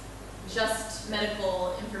just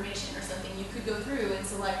medical information or something, you could go through and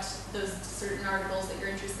select those certain articles that you're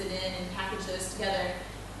interested in and package those together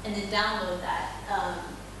and then download that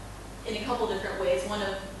in a couple different ways, one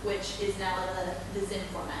of which is now the Zim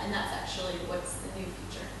format, and that's actually what's the new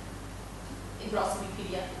feature. It could also be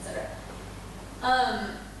PDF, etc.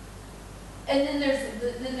 And then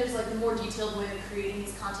there's like the more detailed way of creating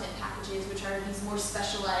these content packages, which are these more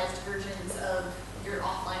specialized versions of your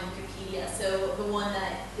offline Wikipedia. So the one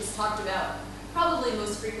that is talked about probably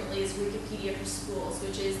most frequently is Wikipedia for Schools,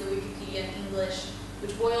 which is the Wikipedia in English,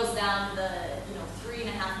 which boils down the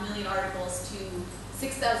 3.5 million articles to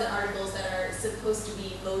 6,000 articles that are supposed to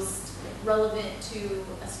be most relevant to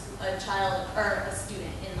a child or a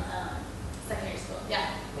student in secondary school. Yeah.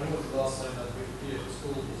 When was the last time that Wikipedia for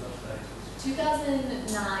Schools was updated?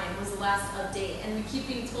 2009 was the last update, and we keep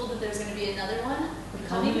being told that there's going to be another one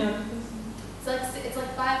coming. It's like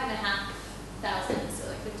 5,500, so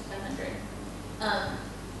like 5,500.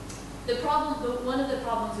 One of the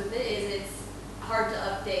problems with it is it's hard to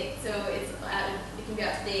update, so it can be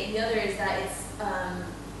out to date. And the other is that it's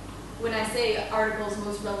when I say articles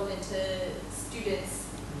most relevant to students,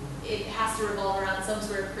 it has to revolve around some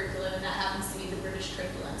sort of curriculum, and that happens to be the British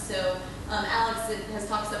curriculum. So Alex has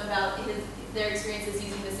talked some about their experiences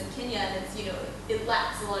using this in Kenya, and it's, it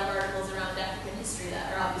lacks a lot of articles around African history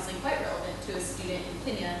that are obviously quite relevant to a student in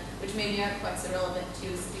Kenya, which maybe aren't quite so relevant to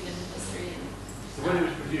a student in history. So when it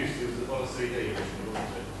was produced, it was on a CD originally,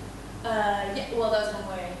 wasn't it? Yeah, well, that was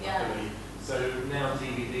one way, yeah. So now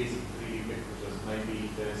DVDs are pretty ubiquitous.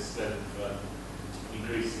 Maybe there's scope for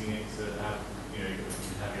increasing it to have, you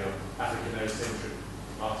have your African-centric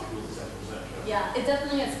articles, etc., etc. Yeah, it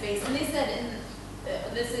definitely has space. And they said,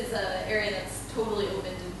 this is an area that's totally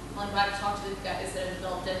open to, like, I've talked to the guys that have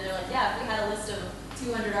developed it, and they're like, yeah, if we had a list of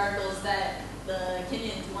 200 articles that the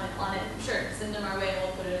Kenyans want on it, sure, send them our way and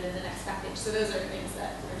we'll put it in the next package. So those are things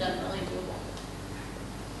that are definitely doable.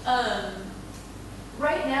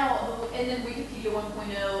 Right now, and then Wikipedia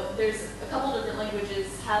 1.0, there's a couple different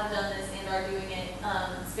languages have done this and are doing it.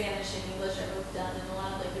 Spanish and English are both done, and a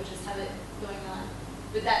lot of languages have it going on.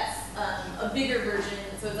 But that's a bigger version,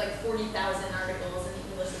 so it's like 40,000 articles in the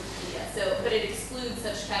English Wikipedia. But it excludes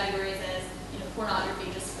such categories as pornography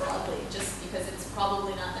just broadly, just because it's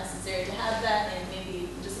probably not necessary to have that, and maybe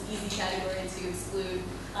just an easy category to exclude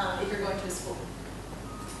if you're going to a school.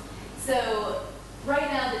 So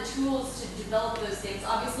right now, the tools to develop those things,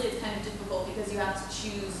 obviously it's kind of difficult because you have to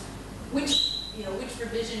choose which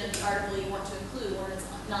revision of the article you want to include, or it's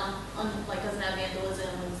doesn't have vandalism.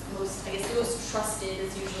 I guess the most trusted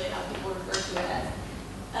is usually how people refer to it as.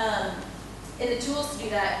 And the tools to do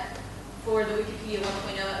that for the Wikipedia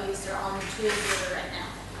 1.0 at least are on the tools server right now.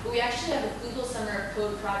 But we actually have a Google Summer of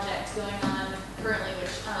Code project going on currently,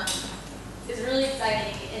 which is really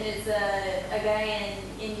exciting, and it's a guy in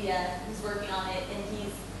India who's working on it, and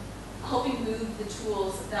he's helping move the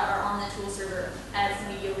tools that are on the tool server as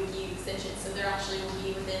MediaWiki extensions. So they're actually will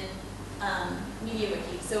be within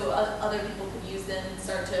MediaWiki, so other people could use them and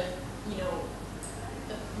start to,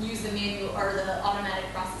 use the manual or the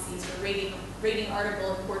automatic processes for rating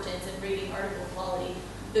article importance and rating article quality,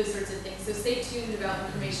 those sorts of things. So stay tuned about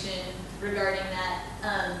information regarding that.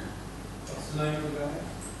 What's the name of the guy?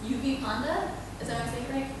 UV Panda, is that what I'm saying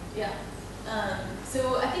right? Yeah.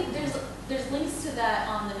 So I think there's links to that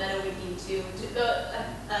on the MediaWiki too.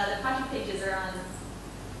 The project pages are on,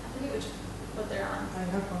 I forget what they're on. I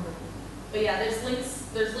have found it. But yeah, there's links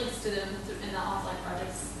to them in the offline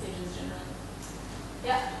projects pages generally.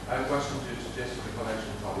 Yeah. I have a question to suggest the connection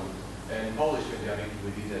problem. In Polish MediaWiki, we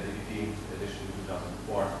did a DVD edition in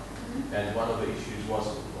 2004, and one of the issues was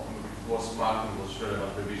marking those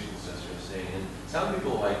relevant revisions, as you're saying. And some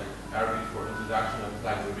people argued for introduction of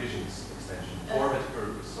flag revisions extension for that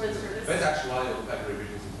purpose. That's actually what flag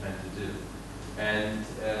revisions is meant to do. And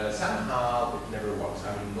somehow it never works.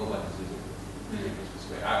 I mean, nobody's using it this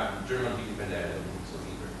way. German Wikipedia, I don't think so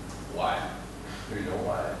either. Why? Do you know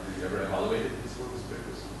why? Have you ever evaluated this for this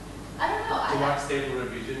purpose? I don't know. To mark stable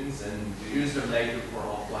revisions and to use them later for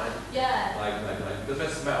offline. Yeah. Because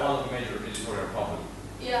that's one of the major editorial problems.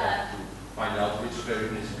 Yeah. To find out which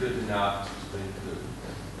version is good enough to explain to them.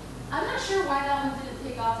 I'm not sure why that one didn't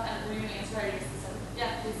take off. Were you going to answer already?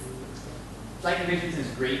 Yeah, please. Flag revisions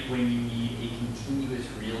is great when you need a continuous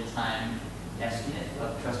real-time estimate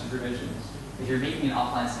of trusted revisions. If you're making an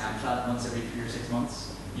offline snapshot once every 3 or 6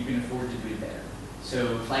 months, you can afford to do it better.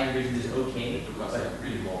 So flag revisions is okay. It was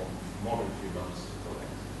really more than 3 months to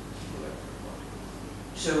collect.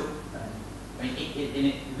 So I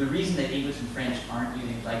mean, the reason that English and French aren't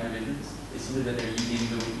using flag revisions is simply that they're using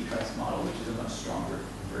the WikiTrust model, which is a much stronger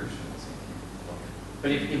version of the same thing.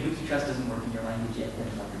 But if WikiTrust doesn't work in your language yet, then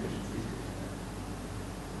flag revisions is easier.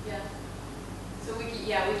 Yeah. So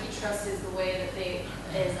WikiTrust is the way that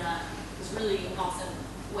is this really awesome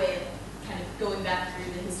way of kind of going back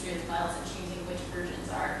through the history of the files and choosing which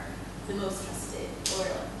versions are the most trusted, or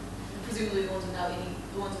presumably the ones without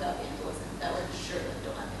vandalism, that we're sure that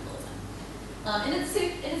don't have vandalism. And it's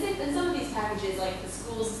safe in some of these packages, like the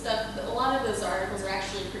schools and stuff, but a lot of those articles are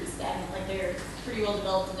actually pretty stagnant. Like they're pretty well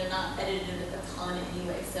developed and they're not edited a ton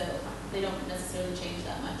anyway, so they don't necessarily change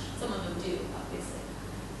that much. Some of them do, obviously.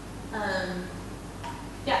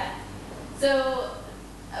 Yeah. So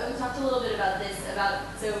we talked a little bit about this,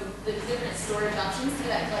 so the different storage options to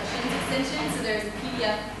that collections extension. So there's a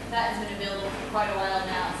PDF that has been available for quite a while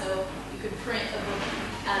now. So you could print a book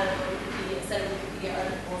out of a Wikipedia, a set of Wikipedia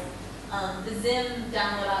articles. The Zim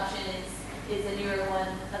download option is a newer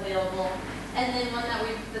one available. And then one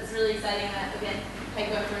that's really exciting that, again, I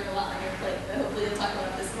go through a lot on your plate, but hopefully you'll talk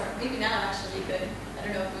about this more. Maybe now actually you could. I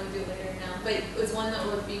don't know if you want to do it later or now. But it was one that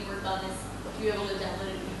was being worked on is if you're able to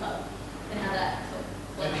download an EPUB and how that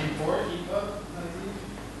and import EPUB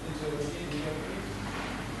into MediaWiki?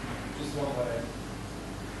 Just one way.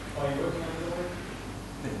 Are you working on the way?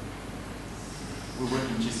 No. We're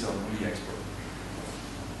working just on the export.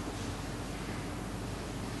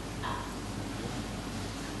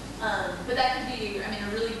 But that could be, a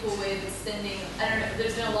really cool way of extending. I don't know,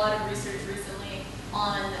 there's been a lot of research recently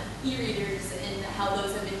on e-readers and how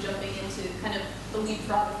those have been jumping into kind of the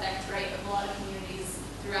leapfrog effect, right, of a lot of communities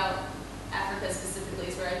throughout Africa specifically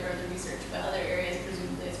is where I've read the research, but other areas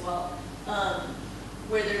presumably as well,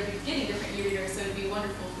 where they're getting different e-readers, so it'd be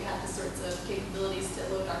wonderful if we had the sorts of capabilities to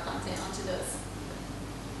load our content onto those.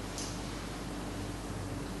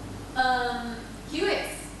 QX.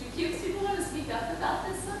 Do QX people want to speak up about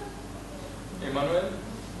this one? Manuel?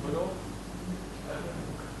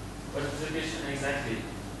 What is the question exactly?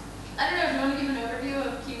 I don't know, if you want to give an overview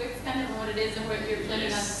of QX kind of and what it is and what you're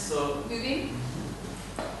planning on moving?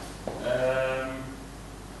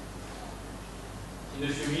 In a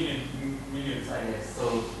few minutes, I guess, so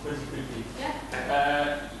pretty quickly.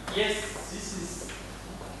 Yeah. Yes,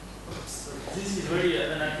 this is really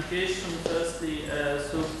an application, firstly,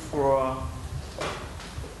 so for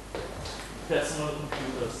personal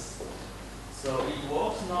computers. So it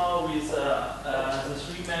works now with the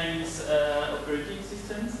three main operating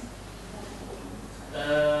systems.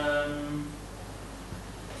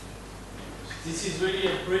 This is really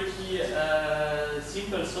a pretty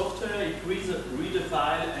simple software. It reads a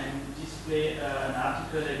file and display an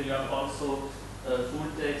article, and you have also a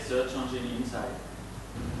full text search engine inside.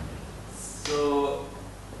 So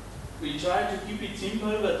we try to keep it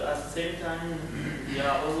simple, but at the same time, we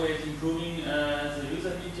are always improving the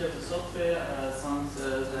usability of the software thanks to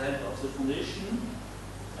the help of the foundation.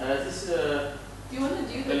 This do you want to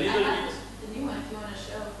do the new one if you want to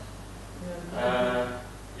show?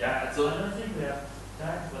 Yeah, so I don't think we have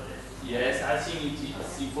time for this. Yes, I think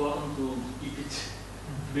it's important to keep it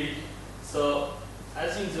quick. So I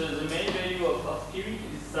think the main value of Kiwi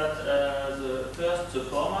is that the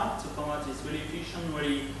format is really efficient,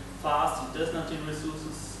 really fast. It does not need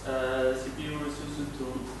resources, CPU resources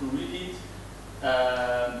to read it,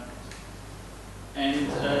 and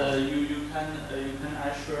you can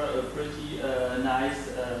assure a pretty nice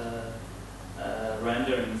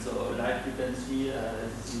rendering. So like you can see,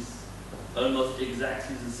 this is almost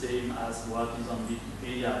exactly the same as what is on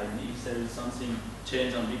Wikipedia, and if there is something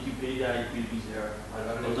changed on Wikipedia, it will be there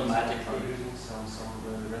automatically. Using some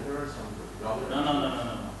renderer, No.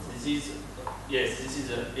 This is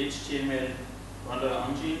a HTML render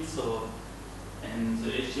engine, so, and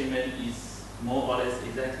the HTML is more or less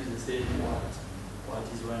exactly the same what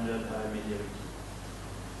is rendered by MediaWiki.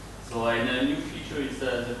 So and a new feature is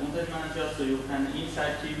the content manager, so you can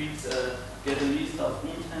inside Kiwix get a list of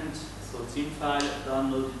content, so theme file,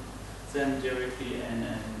 download them directly and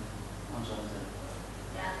enjoy them.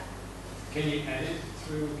 Yeah. Can you edit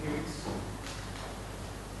through Kiwix?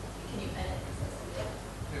 Can you edit?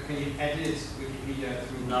 Can you edit Wikipedia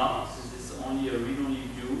through? No, this is only a read-only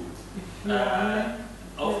view.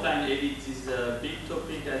 Offline edit is a big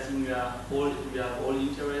topic. I think we are all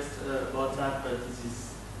interested about that, but this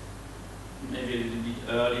is maybe a little bit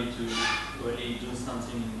early to really do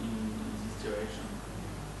something in this direction.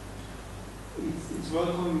 It's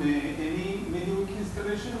welcome any MediaWiki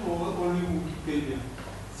installation or only Wikipedia?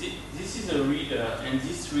 This is a reader, and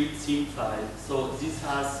this reads theme file. So this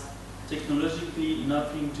has technologically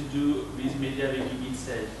nothing to do with MediaWiki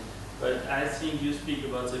itself. But I think you speak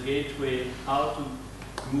about the gateway, how to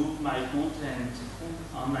move my content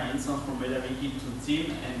on my instance from MediaWiki to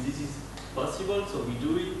theme, and this is possible, so we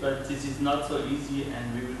do it, but this is not so easy,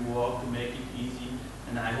 and we will work to make it easy.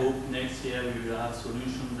 And I hope next year we will have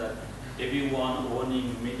solutions that everyone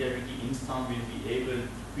owning MediaWiki instance will be able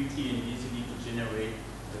quickly and easily to generate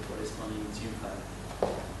the corresponding theme file.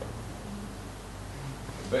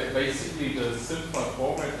 Basically, the simple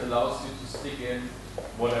format allows you to stick in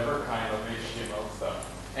whatever kind of HTML stuff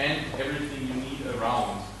and everything you need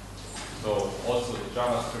around. So also the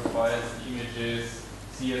JavaScript files, images,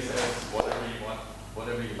 CSS, whatever you want,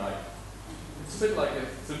 whatever you like. It's a bit like a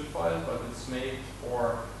zip file, but it's made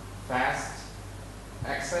for fast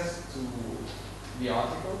access to the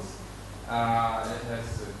articles. It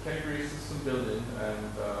has a category system built in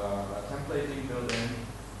and templating built in.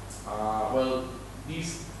 Well,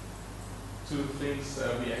 these two things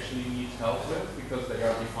we actually need help with because they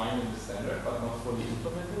are defined in the standard but not fully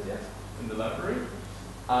implemented yet in the library.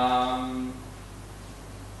 And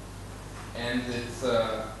it's,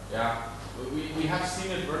 yeah, we have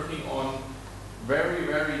seen it working on very,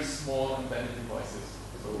 very small embedded devices.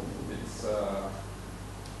 So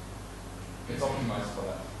it's optimized for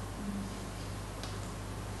that.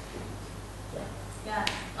 Yeah,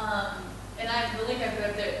 and the link I put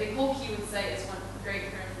up there, the whole keyword site is one great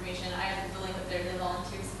for information. I have the link up there, the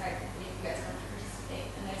volunteers site, if you guys want to participate.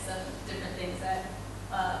 And there's some different things that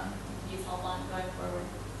you can use help on going forward.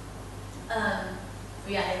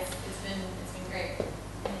 But yeah, it's been great.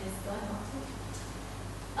 And it is going on.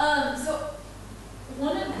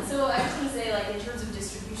 So I just want to say, like, in terms of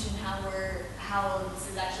distribution, how this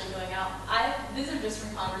is actually going out. These are just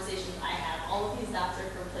from conversations I have. All of these apps are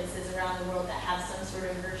from places around the world that have some sort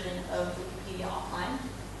of version of Wikipedia Offline,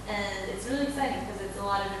 and it's really exciting because it's a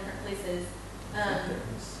lot of different places.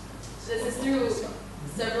 This is through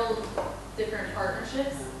several different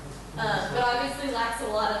partnerships, but obviously lacks a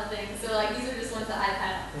lot of things. So like these are just ones that I've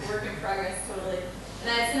had work in progress totally. And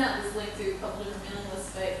I sent out this link to a couple different mailing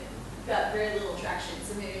lists, but got very little traction.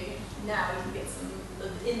 So maybe now we can get some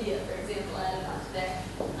of India, for example, added onto there.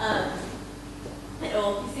 And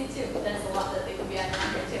OLPC too. There's a lot that they can be added on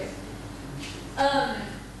here too.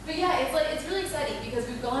 But yeah, it's really exciting because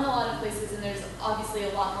we've gone a lot of places, and there's obviously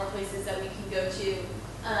a lot more places that we can go to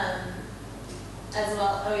as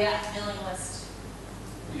well. Oh yeah, mailing list.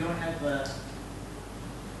 You don't have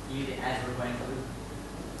you need to add we're going to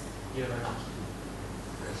you have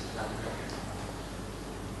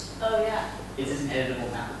Oh yeah. Is this an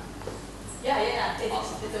editable map? Yeah. It's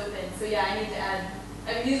open. So yeah, I need to add. I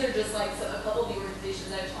mean, these are just like a couple of the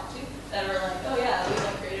organizations I've talked to that are like, oh yeah, we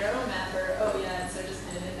like created our own map, or oh yeah, and so just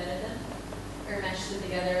kind of embedded them, or meshed them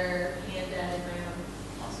together, hand added my own.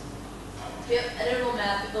 Awesome. Yep, editable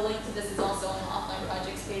map. The link to this is also on the offline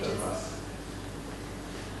projects pages.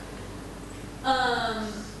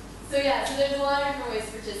 So yeah, so there's a lot of different ways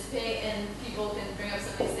to participate, and people can bring up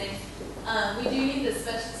some of these things. We do need this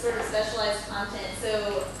sort of specialized content.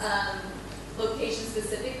 So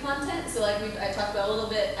location-specific content. So like I talked about a little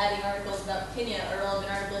bit, adding articles about Kenya or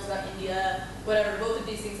relevant articles about India, whatever. Both of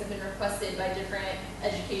these things have been requested by different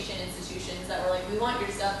education institutions that were like, we want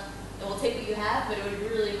your stuff, and we'll take what you have, but it would be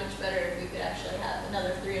really much better if we could actually have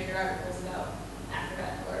another 300 articles about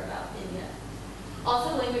Africa or about India.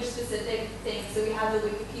 Also language-specific things. So we have the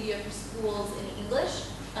Wikipedia for schools in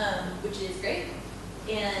English, which is great.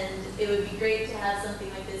 And it would be great to have something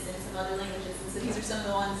like this in some other languages. And so these are some of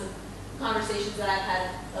the ones of conversations that I've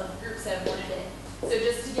had of groups that have wanted it. So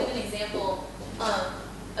just to give an example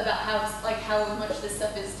about how much this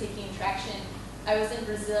stuff is taking traction, I was in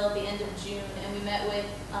Brazil at the end of June, and we met with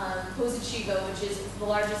Positivo, which is the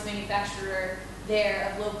largest manufacturer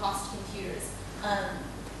there of low-cost computers.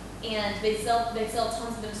 And they sell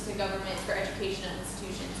tons of them to governments for educational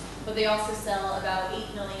institutions, but they also sell about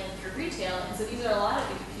 8 million for retail. And so these are a lot of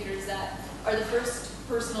the computers that are the first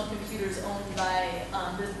personal computers owned by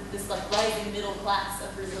this like rising middle class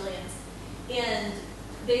of Brazilians. And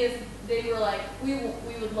they were like, we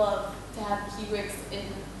would love to have Kiwix in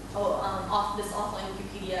this offline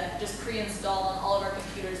Wikipedia just pre-installed on all of our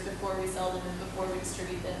computers before we sell them and before we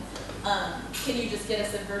distribute them. Can you just get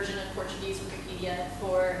us a version of Portuguese Wikipedia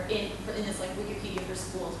in this like Wikipedia for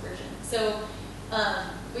schools version? So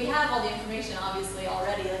we have all the information obviously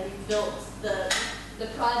already. Like we've built the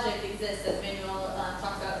project exists, as Manuel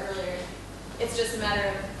talked about earlier. It's just a matter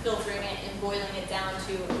of filtering it and boiling it down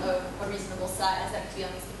to a reasonable size that could be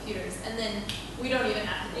on these computers. And then we don't even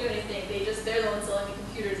have to do anything. They're the ones selling the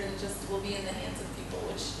computers, and it just will be in the hands of people,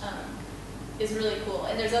 which is really cool.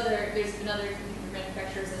 And there's been other computer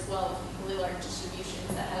manufacturers as well with really large distributions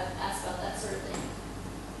that have asked about that sort of thing.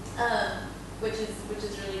 which is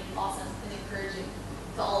really awesome and encouraging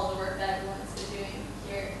to all of the work that everyone's been doing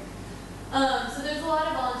here. So there's a lot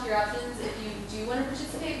of volunteer options if you do want to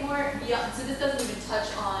participate more. Beyond, so this doesn't even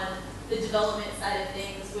touch on the development side of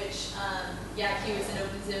things, which yeah, QS and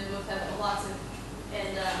OpenZim both have lots of,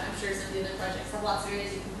 and I'm sure some of the other projects have lots of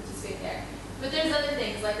areas you can participate there. But there's other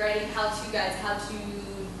things like writing how-to guides, how to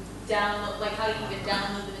download, like how to even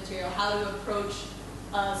download the material, how to approach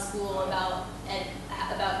a school about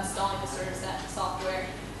installing this sort of software,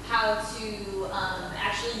 how to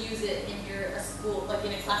actually use it in your school, like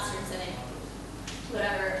in a classroom setting,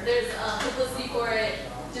 whatever. There's publicity for it,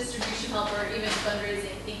 distribution help, or even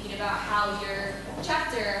fundraising, thinking about how your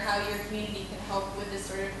chapter, how your community can help with this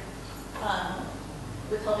sort of,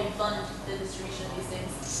 with helping fund the distribution of these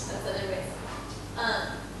things. That's other ways.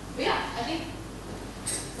 But yeah, I think,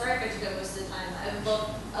 sorry if I took up most of the time. I would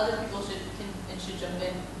love, other people should jump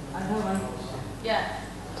in. I have one question. Yeah.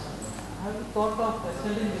 Have you thought of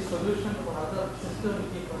extending the solution for other sister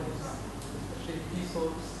wiki projects, especially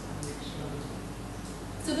Wikisworks and Wikimania?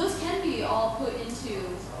 So those can be all put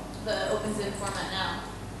into the OpenZip format now.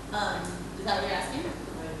 Is that what you're asking?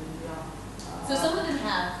 Yeah. So some of them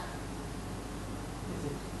have.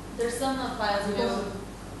 There's some files available.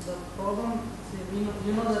 The problem, see,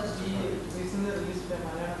 you know that we recently released a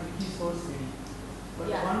Malayalam Wikisource CD. But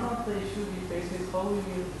yeah. One of the issues we face is how we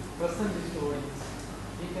will present these stories.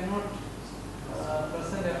 We cannot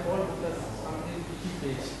present a whole book as on the wiki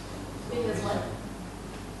page. Because what?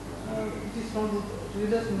 It is not good.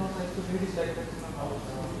 Readers do not like to read it like that.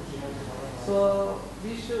 So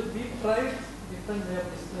we tried different way of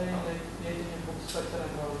displaying, like creating a book structure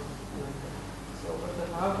and all. So, but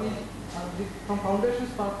have we, from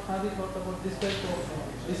foundations part, have we thought about this type of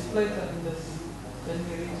displays and this when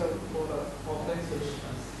we reach out for offline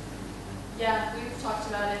solutions? Yeah, we've talked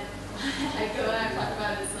about it. I've talked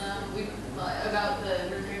about this. About the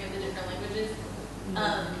rendering of the different languages.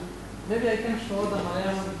 Maybe I can show the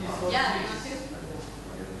Malayalam Wikisource. Yeah, you want to?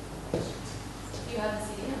 You have the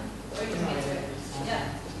CD, or you can get to it. Yeah.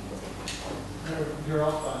 You're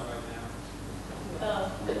offline right now.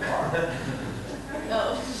 Oh. Oh, no,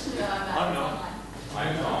 I'm not.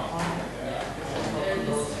 I'm not. They're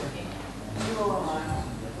just joking.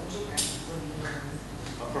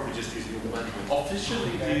 I'm probably just using the management.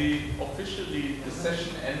 Officially, the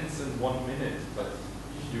session ends in 1 minute, but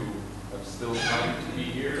if you have still time to be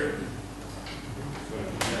here,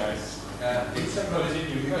 nice. It's a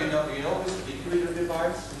you know this equator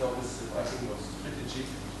device, you know this, I think it was strategy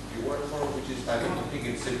you work for, which is, I don't think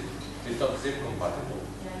it's not zip compatible.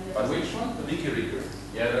 But which one? The wiki reader.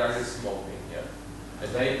 Yeah, there are a small thing, yeah. And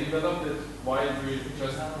they developed it while we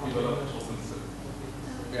just developed OpenZip.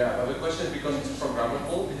 Yeah, but the question is because it's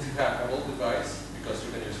programmable, it's a hackable device, because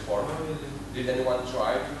you can use form. Did anyone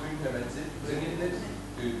try to implement it in it?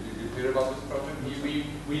 Did you hear about this project?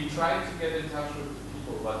 We tried to get in touch with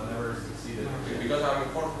people, but never succeeded. Because I'm a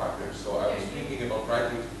form hacker, so I was thinking about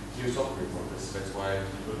writing new software for this. That's why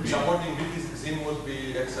supporting Wikizim would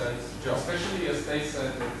be excellent job. Especially as they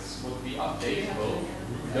said it would be updatable.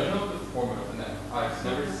 We don't know the format of an app. I've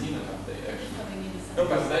never seen an update actually. No,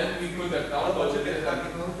 because then we could have downloaded it and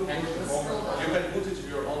changed the format. You can put it to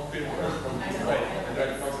your own firmware from Ukraine and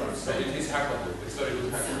write programs. So it is hackable. It's very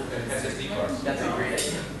good hackable. It has SD cards. That's a great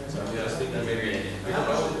idea. So yeah, I think that maybe because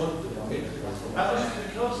I would want to pay for it. How much did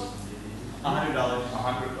it cost? $100. $100.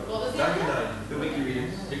 What was the The wiki reader.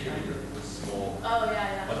 Wiki reader. Small. Oh,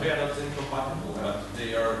 yeah. But they are not incompatible, but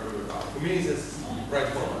they are, for me, it's a right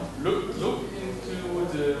format. Look into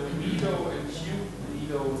the Lido and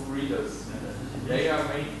Lido readers. They are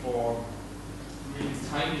made for really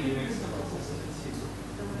tiny Linux devices.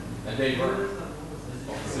 And they work.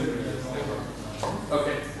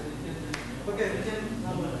 Okay. Okay, we can,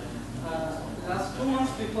 last 2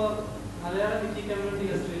 months before, Malayalam Wiki community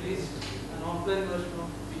has released an offline version of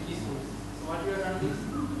Wikisworks. So what we have done is,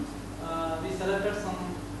 we selected some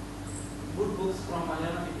good books from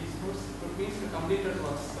Malayalam Wikisworks, which means the completed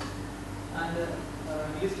works, and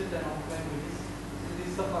released it an offline release.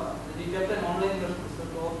 We kept an online version, so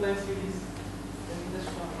the offline CDs,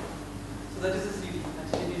 so that is a CD,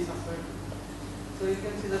 actually suffered. So you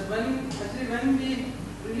can see that when we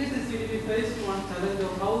release the CD, we faced one challenge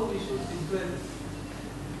of how we should display this.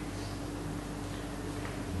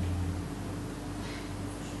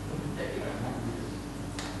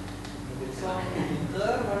 So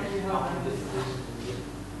there what we have done is,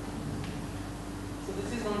 so this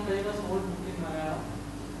is one famous old book in Malayalam.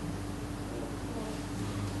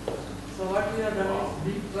 So what we have done is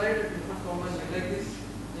we tried a different format like this.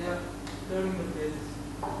 We are turning the pages.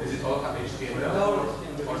 Is it all HTML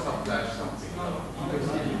or some flash something? No.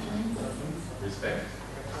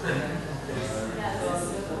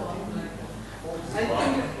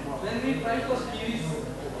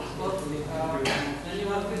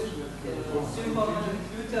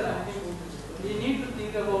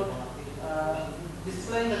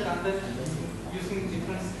 displaying the content using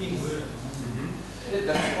different schemes.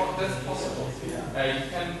 That's possible. You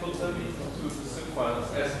can put them into the SIM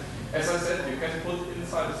files. As I said, you can put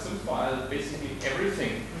inside a SIM file basically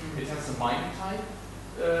everything. It has a MIME type.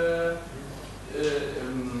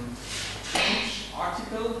 Each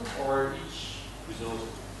article or each resource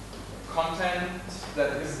content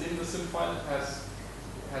that is in the SIM file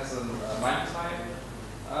has a MIME type.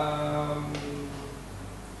 How do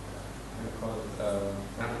you call it?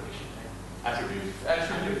 Attribute.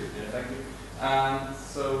 Attribute. Yeah, thank you. And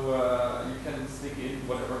so you can stick in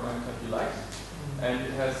whatever MIME type you like, and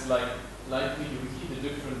it has like MediaWiki, the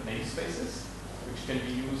different namespaces, which can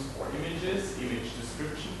be used for images, image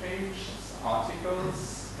description pages,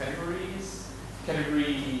 articles, categories,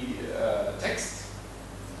 category text,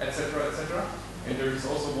 etc., etc. And there is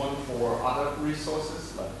also one for other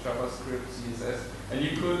resources like JavaScript, CSS, and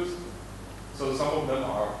you could. So some of them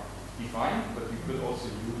are defined, but you could also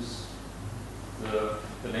use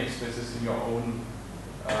the namespaces in your own,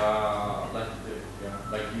 like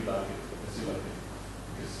you like it, as you like it.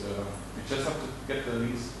 Because you just have to get the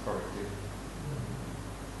links correctly.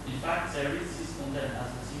 In fact, there is this content as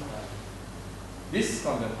a SIM file. This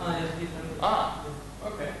content? Yes, different.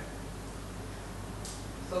 Okay.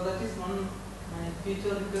 So that is one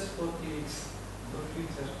feature request for weeks.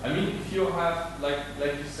 I mean, if you have,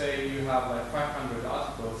 like you say, you have like 500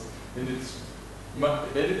 articles, then it's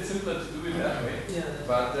simpler to do it that way. Yeah.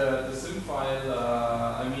 But the SIM file,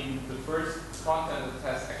 I mean, the first content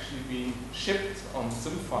that has actually been shipped on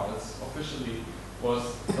SIM files officially was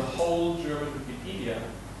the whole German Wikipedia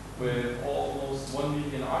with almost 1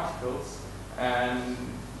 million articles, and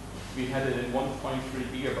we had it in 1.3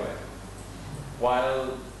 gigabyte.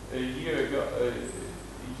 While a year ago,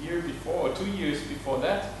 a year before, or 2 years before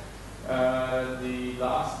that, the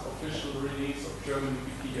last official release of German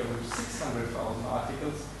Wikipedia with 600,000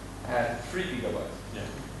 articles had 3 gigabytes. Yeah.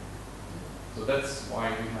 So that's why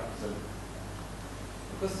we have to.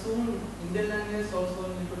 Because soon Indian language also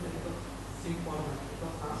need to take a SIM format.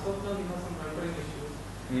 Because as of now we have some rendering issues.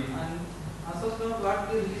 And as of now what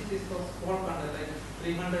we released is for small content like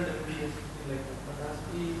 300 MB, something like that. But as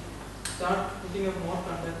we start putting up more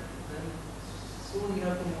content, then soon we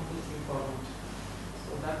have to move to SIM format.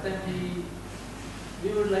 So that time we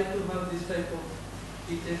would like to have this type of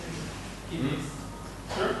features in keys.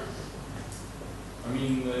 Sure. I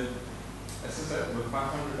mean, as I said, with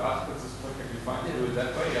 500 articles it's perfectly fine to do it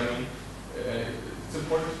that way. I mean, it's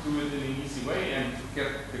important to do it in an easy way and to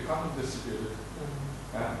get the content distributed.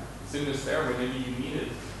 SIM is there whenever you need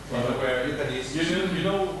it. Where you can use you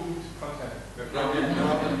know who to contact.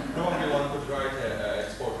 Normally one could write an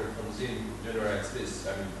exporter from SIM generates this,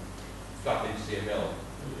 I mean, flat HTML.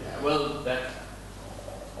 Yeah, well, that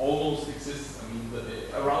almost exists. I mean,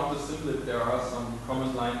 around the symlet there are some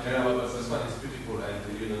command line. Yeah, well, this one is beautiful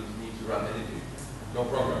and you don't need to run anything. No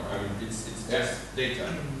problem. I mean, it's just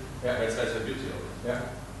data. Yeah, that's the beauty of it. Yeah.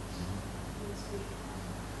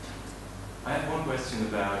 I have one question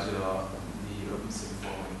about the OpenSIM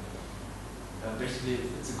format. Basically,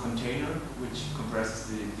 it's a container which compresses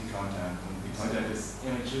the content. And the content is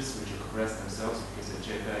images which are compressed themselves because they're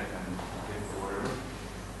JPEG and GIF or whatever.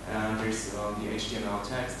 And there's the HTML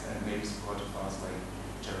text and maybe supported files like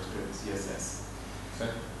JavaScript, CSS.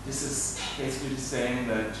 Okay. This is basically the same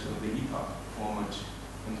that the EPUB format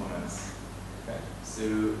implements. Okay.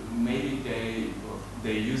 So maybe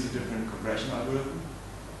they use a different compression algorithm,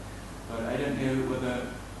 but I don't know whether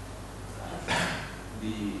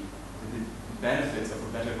the benefits of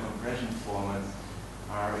a better compression format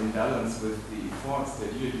are in balance with the efforts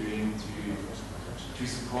that you're doing to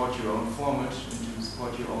support your own format and to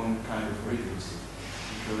support your own kind of rhythms.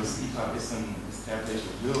 Because EPUB is an established,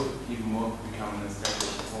 will even more become an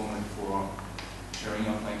established format for sharing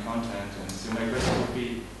offline content. And so my question would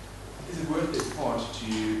be, is it worth the effort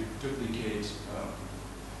to duplicate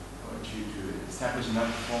or to establish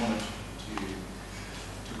another format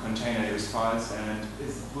to contain those files, and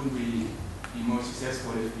wouldn't we be more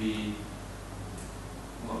successful if we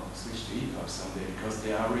switch to EPUB someday, because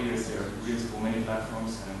there are readers for many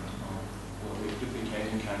platforms, and we're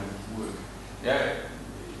duplicating kind of work. Yeah,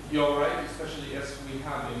 you're right, especially as we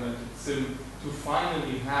have invented SIM to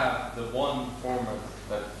finally have the one format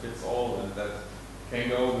that fits all and that can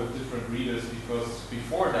go with different readers, because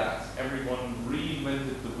before that everyone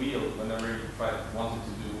reinvented the wheel whenever you wanted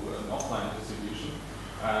to do an offline distribution.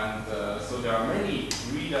 And so there are many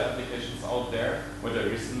reader applications out there where there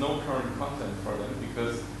is no current content for them,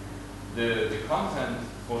 because the content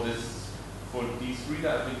for these reader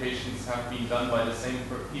applications have been done by the same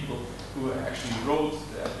people who actually wrote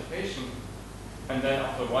the application And then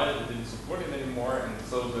after a while it didn't support it anymore, and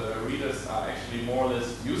so the readers are actually more or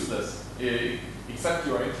less useless, except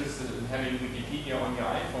you are interested in having Wikipedia on your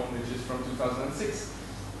iPhone, which is from 2006.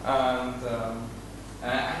 And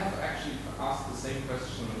I have actually asked the same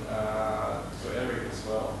question to Eric as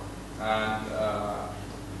well. And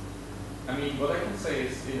I mean, what I can say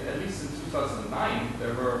is, at least in 2009,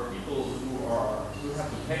 there were people who had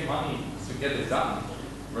to pay money to get it done,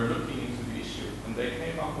 were looking into the issue, and they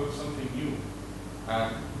came up with something new.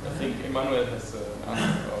 I think Manuel has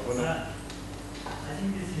answered. I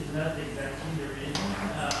think this is not exactly the reason.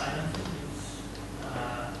 I don't think it's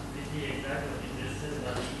really exactly what you just said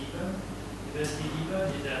about the EPUB, because the EPUB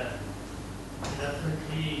is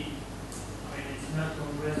definitely, I mean, it's not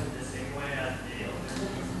compressed in the same way as the open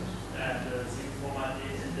text, and the same format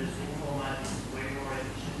is, and the same format is way more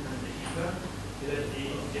efficient than the EPUB, because the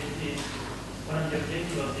objective, one of the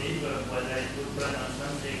objectives of the EPUB was that it would run on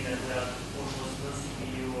something that had almost no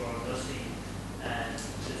CPU or nothing, and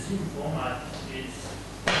the same format is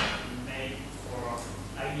made for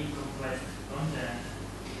highly compressed content,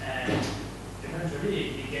 and eventually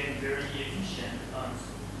it became very efficient on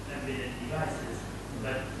embedded devices.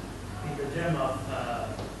 But in the term of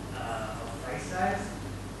file size,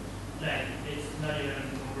 like it's not even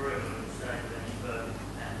comparable with the size of an EPUB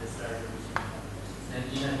and the size of the system. And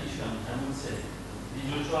in addition, I would say, did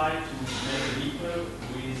you try to make an EPUB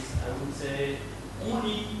with, I would say,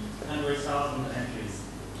 only 100,000 entries?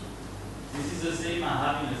 This is the same as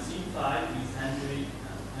having a zip file with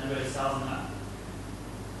 100,000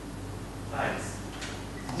 files.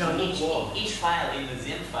 No, each file in the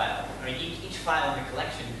zip file, I mean, each file in the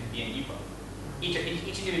collection could be an EPUB. Each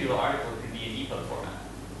individual article could be an EPUB format.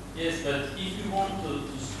 Yes, but if you want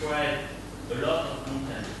to spread a lot of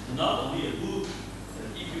content, not only a book, but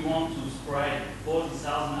if you want to spread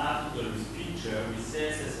 40,000 articles with picture, with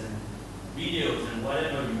CSS and videos and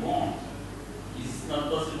whatever you want, it's not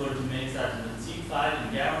possible to make that in a zip file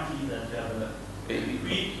and guarantee that you have a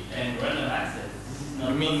quick and random access. This is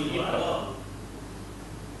not possible at all.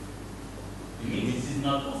 You mean this is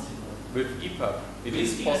not possible? With EPUB, it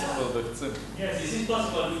is possible with ZIP. Yes, this is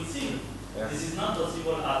possible with ZIP. Yeah. This is not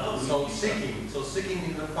possible at all. So syncing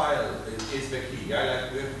in the file is the key. Yeah,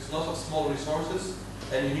 like we have lots of small resources,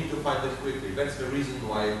 and you need to find it quickly. That's the reason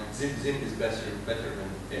why ZIP is better than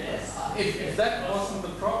yes. If that wasn't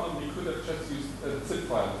the problem, we could have just used a zip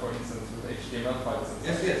file, for instance, with HTML files.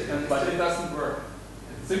 Yes. But it doesn't work.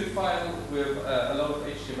 A zip file with a lot of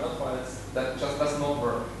HTML files, that just does not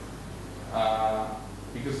work.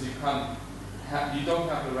 Because you don't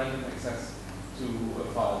have the random access to a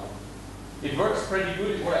file. It works pretty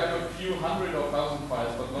good if you have a few hundred or thousand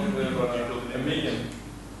files, but not with a million.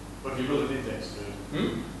 But if you build an index to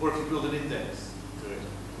it. Or if you build an index to it.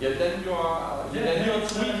 Yeah, then you are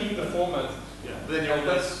tweaking the format. Yeah, but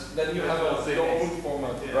then you have your own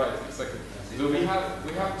format. Yeah. Right, exactly. So we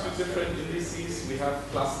have two different indices. We have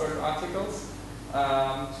clustered articles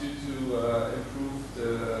to improve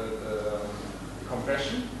the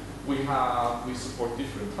compression. We support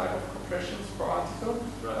different type of compressions per article.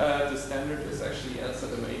 Right. The standard is actually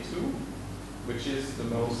LZMA2, which is the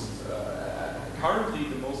most currently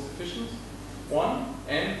the most efficient one,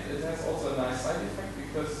 and it has also a nice side effect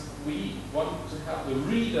because we want to have the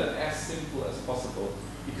reader as simple as possible.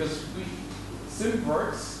 Because SIM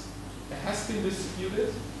works, it has been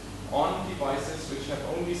distributed on devices which have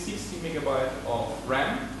only 60 megabytes of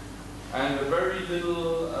RAM and a very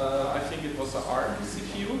little, I think it was the ARM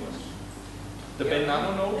CPU, the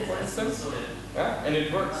Penagos node, for instance, yeah, and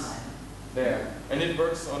it works there, and it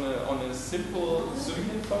works on a simple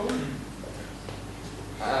Symbian phone,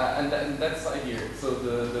 and that's the idea. So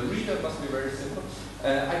the reader must be very simple.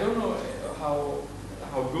 I don't know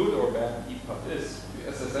how good or bad EPUB is.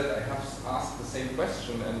 As I said, I have asked the same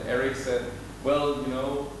question, and Eric said, well, you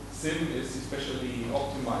know, SIM is especially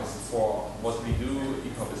optimized for what we do,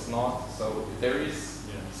 EPUB is not, so there is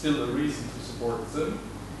still a reason to support SIM.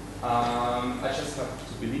 I just have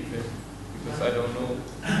to believe it, because I don't know.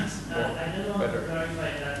 I just want to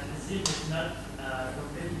clarify that SIM is not a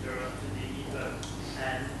competitor to the EPUB,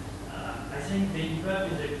 and I think the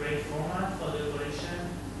EPUB is a great format for the collection,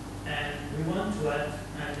 and we want to add,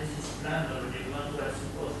 and this is planned already, we want to add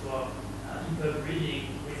support for EPUB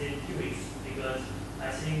reading within 2 weeks, because I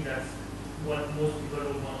think that's what most people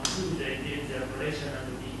would want to do. They give their collection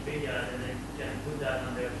on Wikipedia and they can put that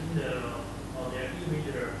on their Kindle or their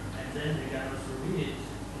e-reader, and then they can also read it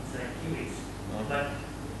inside 2 weeks. But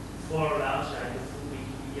for large like the full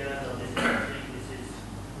Wikipedia or this kind of thing, this is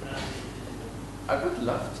not really feasible. I would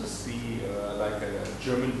love to see like a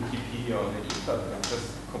German Wikipedia on the EPUB and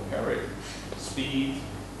just compare it. Speed,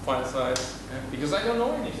 file size, because I don't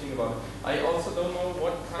know anything about it. I also don't know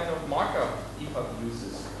what kind of markup EPUB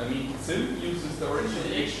uses. I mean, Zim uses the original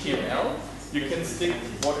HTML. You can stick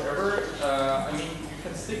whatever, you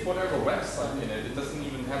can stick whatever website in it. It doesn't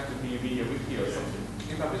even have to be a MediaWiki or something.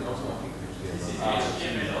 EPUB is also not This is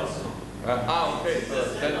HTML also. Okay, so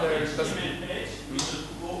then there doesn't. HTML page with the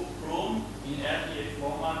Chrome in RDF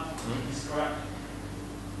format described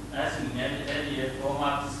as in RDF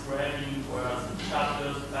format describing whereas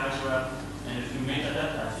chapters, paragraph, and a few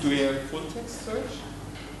metadata. Do we have full text search?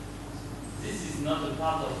 This is not a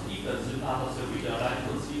part of EPUB, it's a part of the reader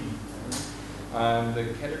article scheme. The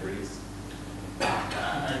categories?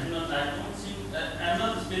 I'm not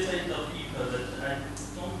a specialist of EPUB, but I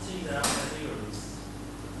don't think there are categories.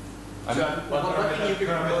 One thing you could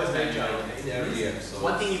propose, so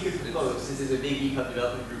one thing you could propose, since it's a big EPUB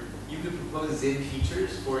development group, you could propose Zim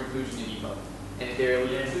features for inclusion in EPUB. And if they're able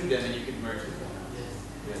to include them, then you could merge with them.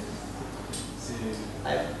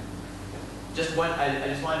 I just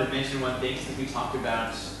wanted to mention one thing since we talked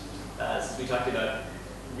about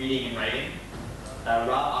reading and writing. Rob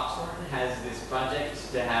Oxhorn has this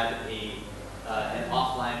project to have an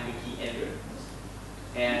offline wiki editor.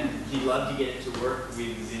 And he'd love to get it to work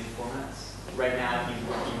with Zim formats. Right now he's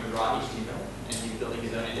working with raw HTML and he's building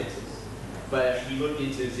his own indexes. But he looked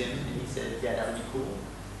into Zim and he said, yeah, that would be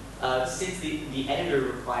cool. Since the editor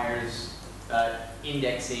requires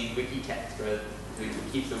indexing wiki text, or it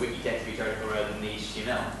keeps the wiki text of each article rather than the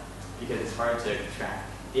HTML, because it's hard to track.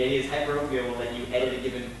 The idea is Hyperopia will let you edit a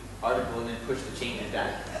given article and then push the changes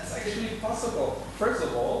back. That's actually possible. First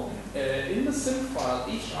of all, in the Zim file,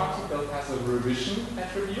 each article has a revision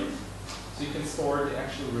attribute. So you can store the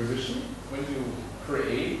actual revision when you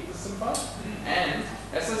create the Zim file. And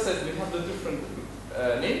as I said, we have the different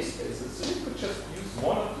namespaces. So you could just use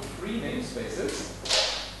one of the 3 namespaces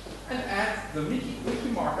and add the wiki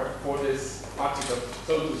markup for this article.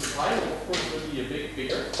 So the style, of course, will be a bit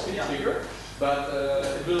bigger. But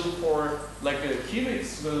it will, for like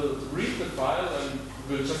Kiwix will read the file and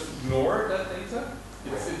will just ignore that data.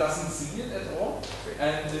 It doesn't see it at all.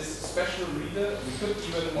 And this special reader, we could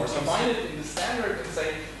even combine it in the standard and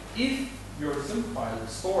say, if your Zim file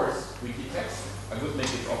stores wiki text, I would make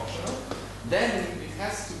it optional, then it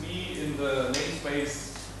has to be in the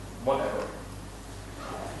namespace whatever.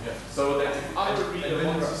 Yeah. So that if other reader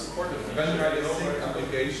wants to support the feature, when you write a sync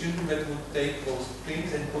application that would take those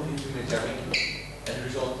things and put into MediaWiki and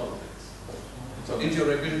resolve conflicts. So if your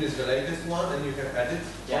revision is the latest one and you can edit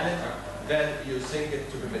on it, then you sync it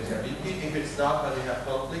to the MediaWiki. If it's not, then you have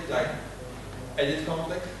conflict, like edit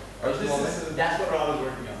conflict. That's what Rob was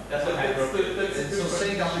working on. That's what and so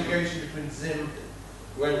sync application between Zim,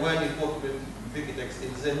 when you put with Wikitext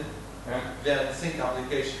in Zim, then sync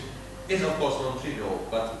application is of course non-trivial,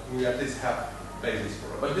 but we at least have basis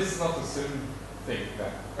for it. But this is not the Zim thing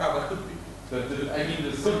then. But could be. I mean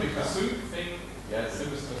the Zim thing, yeah,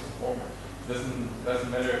 Zim is just a format.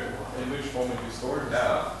 Doesn't matter in which format you store the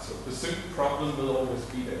stuff. So the Zim problem will always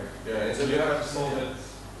be there. Yeah, so you have to solve it.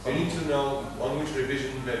 You need to know on which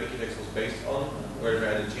revision the Wikitext was based on, where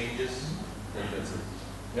there are the changes, and that's it.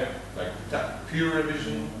 Yeah. Like pure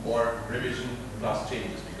revision or revision plus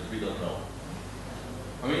changes, because we don't know.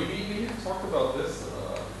 I mean, we talked about this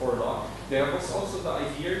for a lot. There was also the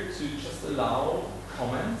idea to just allow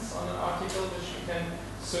comments on an article which you can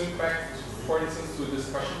sync back, for instance, to a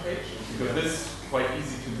discussion page, because this is quite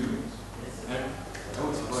easy to do.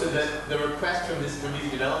 So the request from these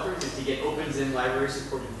developers is to get OpenZim library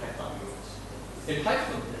supported in Python. In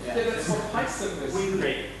Python? Yeah, that's what Python is.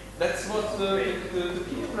 Great. That's what the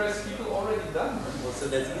PPRS people already done. Well, so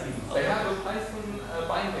that's easy. They have a Python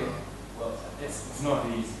binding. Well, it's not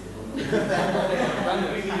easy. We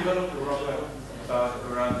developed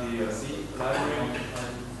around the C library.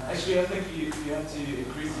 Actually, I think you have to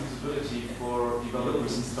increase the usability for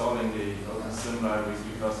developers installing the OpenZim libraries,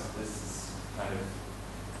 because this is kind of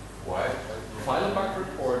why? File a bug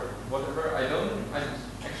report, whatever. I don't know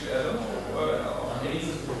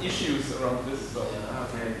any issues around this. So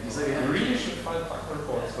okay, so you really should file bug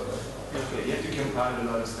reports for that. Okay, you have to compile a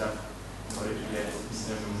lot of stuff in order to get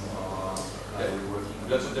Zim library working.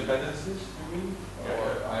 Lots of dependencies, you mean?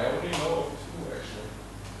 Yeah, I only know of 2 actually.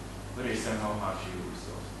 But it's somehow hard to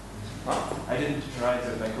resolve. Huh? I didn't try to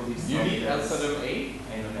like all these. You need LZMA.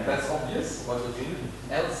 That's obvious. What do you need?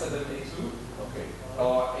 LZMA2. Okay.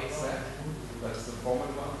 Or exec. That's the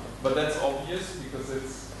format one. But that's obvious because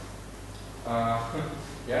it's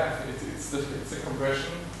it's a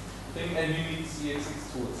compression thing, and you need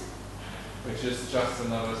CX6 tools, which is just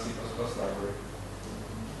another C++ library.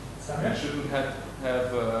 Sorry? You shouldn't have Can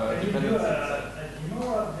you do dependencies. a demo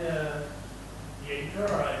of the editor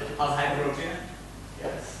or editor? Of Hyperopia?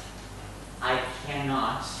 Yes. I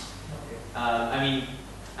cannot. I mean,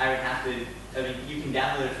 I would have to. I mean, you can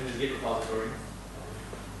download it from the Git repository.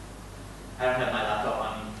 I don't have my laptop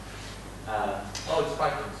on me. Oh, it's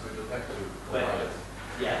Python, so you'll have to provide it.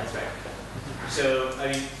 Yeah, that's right. So,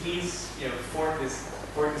 I mean, please, fork this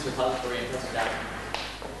repository and test it out.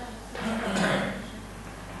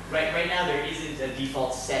 Right now, there isn't a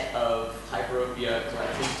default set of Hyperopia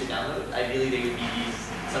collections to download. Ideally, they would be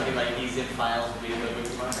something like these zip files with a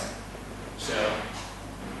Wikimania. So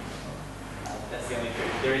that's the only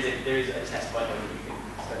trick. There is a test button that you can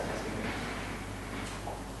start testing it.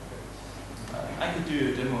 I could do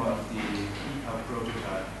a demo of the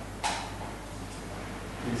prototype.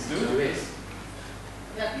 Please do.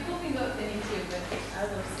 Yeah, people can go if they need to, but I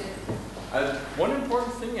would love to. One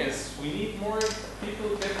important thing is we need more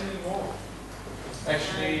people getting involved.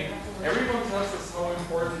 Actually, everyone tells us how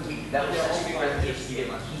important that was such a good presentation to get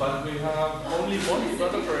much. But we have only one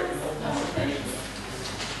developer in open.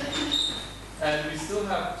 And we still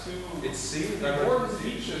have two important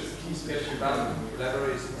features to get developed.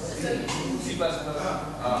 Libraries. C++. That's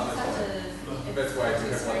why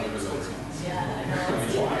it's one developer.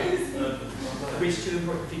 Which two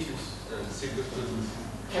important features?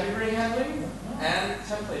 Category handling and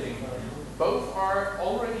templating. Both are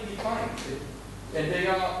already defined. And they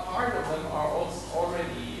are, part of them are also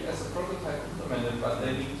already as a prototype implemented, but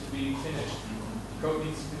they need to be finished. The code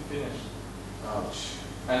needs to be finished. Ouch.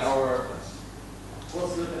 And our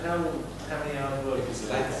how many hours work is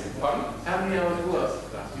that? Pardon? How many hours work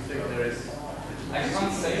do you think there is? I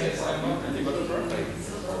can't say this, I'm not a developer.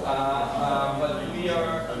 But we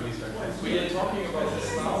are talking about this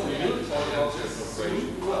now. We will talk about this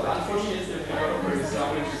soon. Unfortunately, the developer is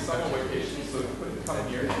now into summer vacation, so he couldn't come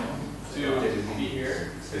here to be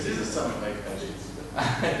here. This is a summer vacation.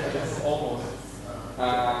 It's almost.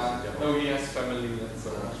 No, he has family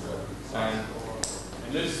and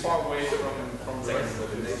he lives far away from the rest of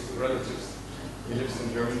his relatives. He lives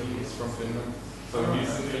in Germany, he's from Finland. So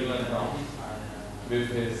he's in Finland now with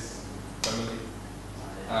his family.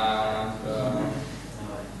 And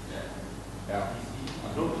yeah.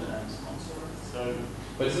 So,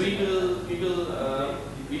 but we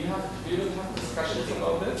will have discussions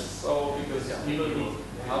about this. So because he will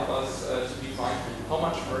help us to define how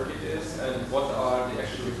much work it is and what are the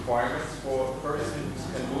actual requirements for the person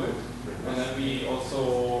who can do it. And then we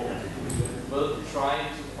also will try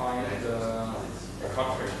to find a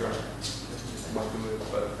contractor to do it.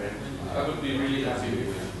 But I would be really happy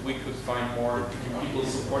if we could find more people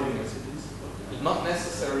supporting it. Not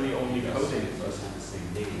necessarily only coding it.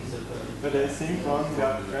 But I think one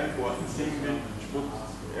very important thing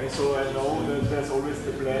so I know that there's always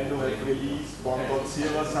the plan to have released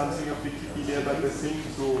 1.0 or something of Wikipedia, but I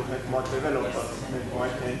think to have more developers and more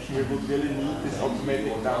attention, we would really need this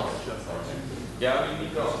automatic dumps. Yeah, we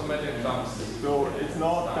need the automatic dumps. So it's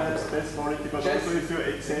not perhaps best quality, but also if you're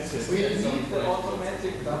excessive. We need the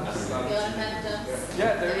automatic dumps.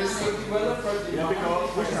 Yeah, there is a developer. Yeah, because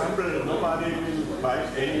for example, nobody will buy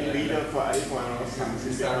any reader for iPhone or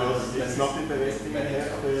something because it's not interesting to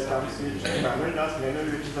have the dumps which Manuel does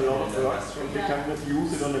manually, which is a lot of work, and they cannot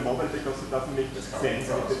use it on the mobile because it doesn't make sense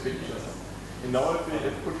with the pictures. And now if we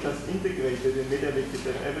could just integrate it in MediaWiki,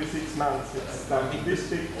 that every 6 months it's done this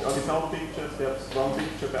picture, or without pictures, there's one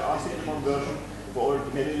picture per article conversion for all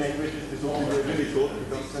many languages, this would be really good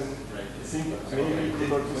because then I think many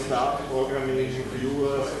people to start programming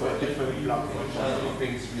viewers for different platforms. Do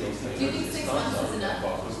you think 6 months is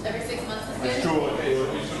enough? Every 6 months is good? Sure,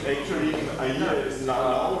 actually a year is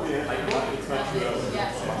now we have it's much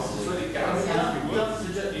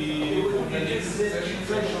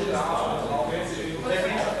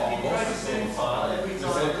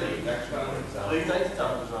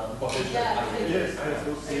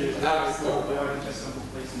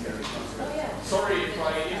Sorry if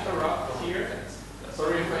I interrupt here.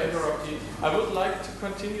 Sorry if I interrupt you. I would like to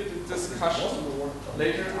continue the discussion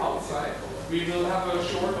later outside. We will have a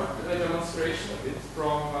short demonstration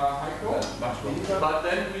from Heiko, but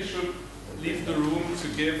then we should leave the room to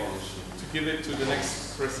give it to the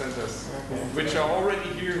next presenters, which are already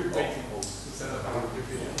here waiting.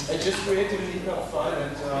 I just created a GitHub file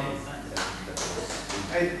and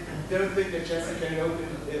I don't think that Jesse can open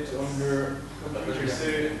it on her computer. So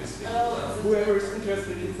whoever is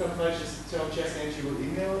interested in GitHub file, just tell Jesse and she will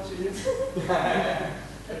email it to you.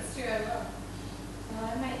 That's true, I will. Well, I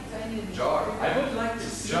need to I would like to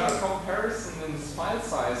see a comparison in this file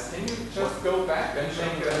size. Can you just go back and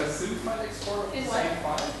make a zip file export of the same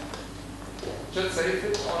file? Just save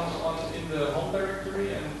it in the home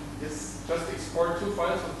directory and just export 2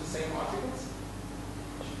 files with the same articles?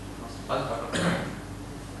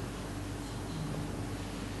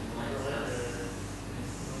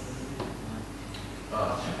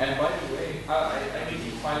 And by the way, I need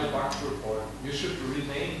to find a bug report. You should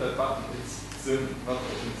rename the button. It's Sim, not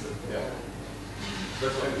OpenSim. Yeah.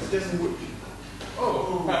 That's why it doesn't work.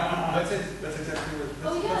 Oh, that's it. That's exactly what.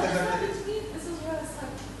 Oh yeah, that's happened to me. This is where I was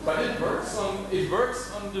like. But it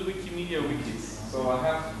works on the Wikimedia wikis. So I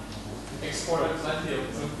have exported plenty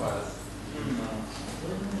of zip files.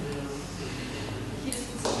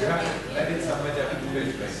 You have added some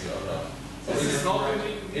MediaWiki based or not? This is not the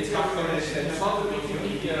it's not the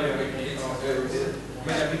Wikimedia wiki.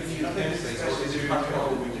 MediaWiki namespace, or is it part of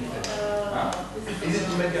the wiki? Is it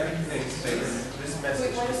the MediaWiki namespace? This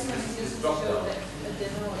message is dropped down.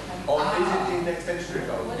 Or is it in the extension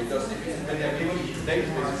record? Because if it's MediaWiki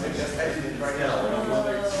namespace, you just add it right now.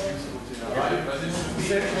 Right, but it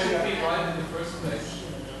should be right in the first place.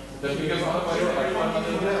 Because otherwise,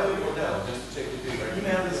 now, just to check the thing.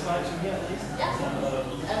 Email this file to me at least.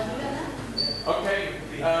 Okay,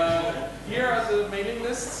 here are the mailing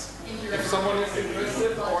lists. If someone is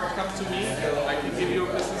interested or come to me, I can give you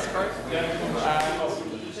a business card.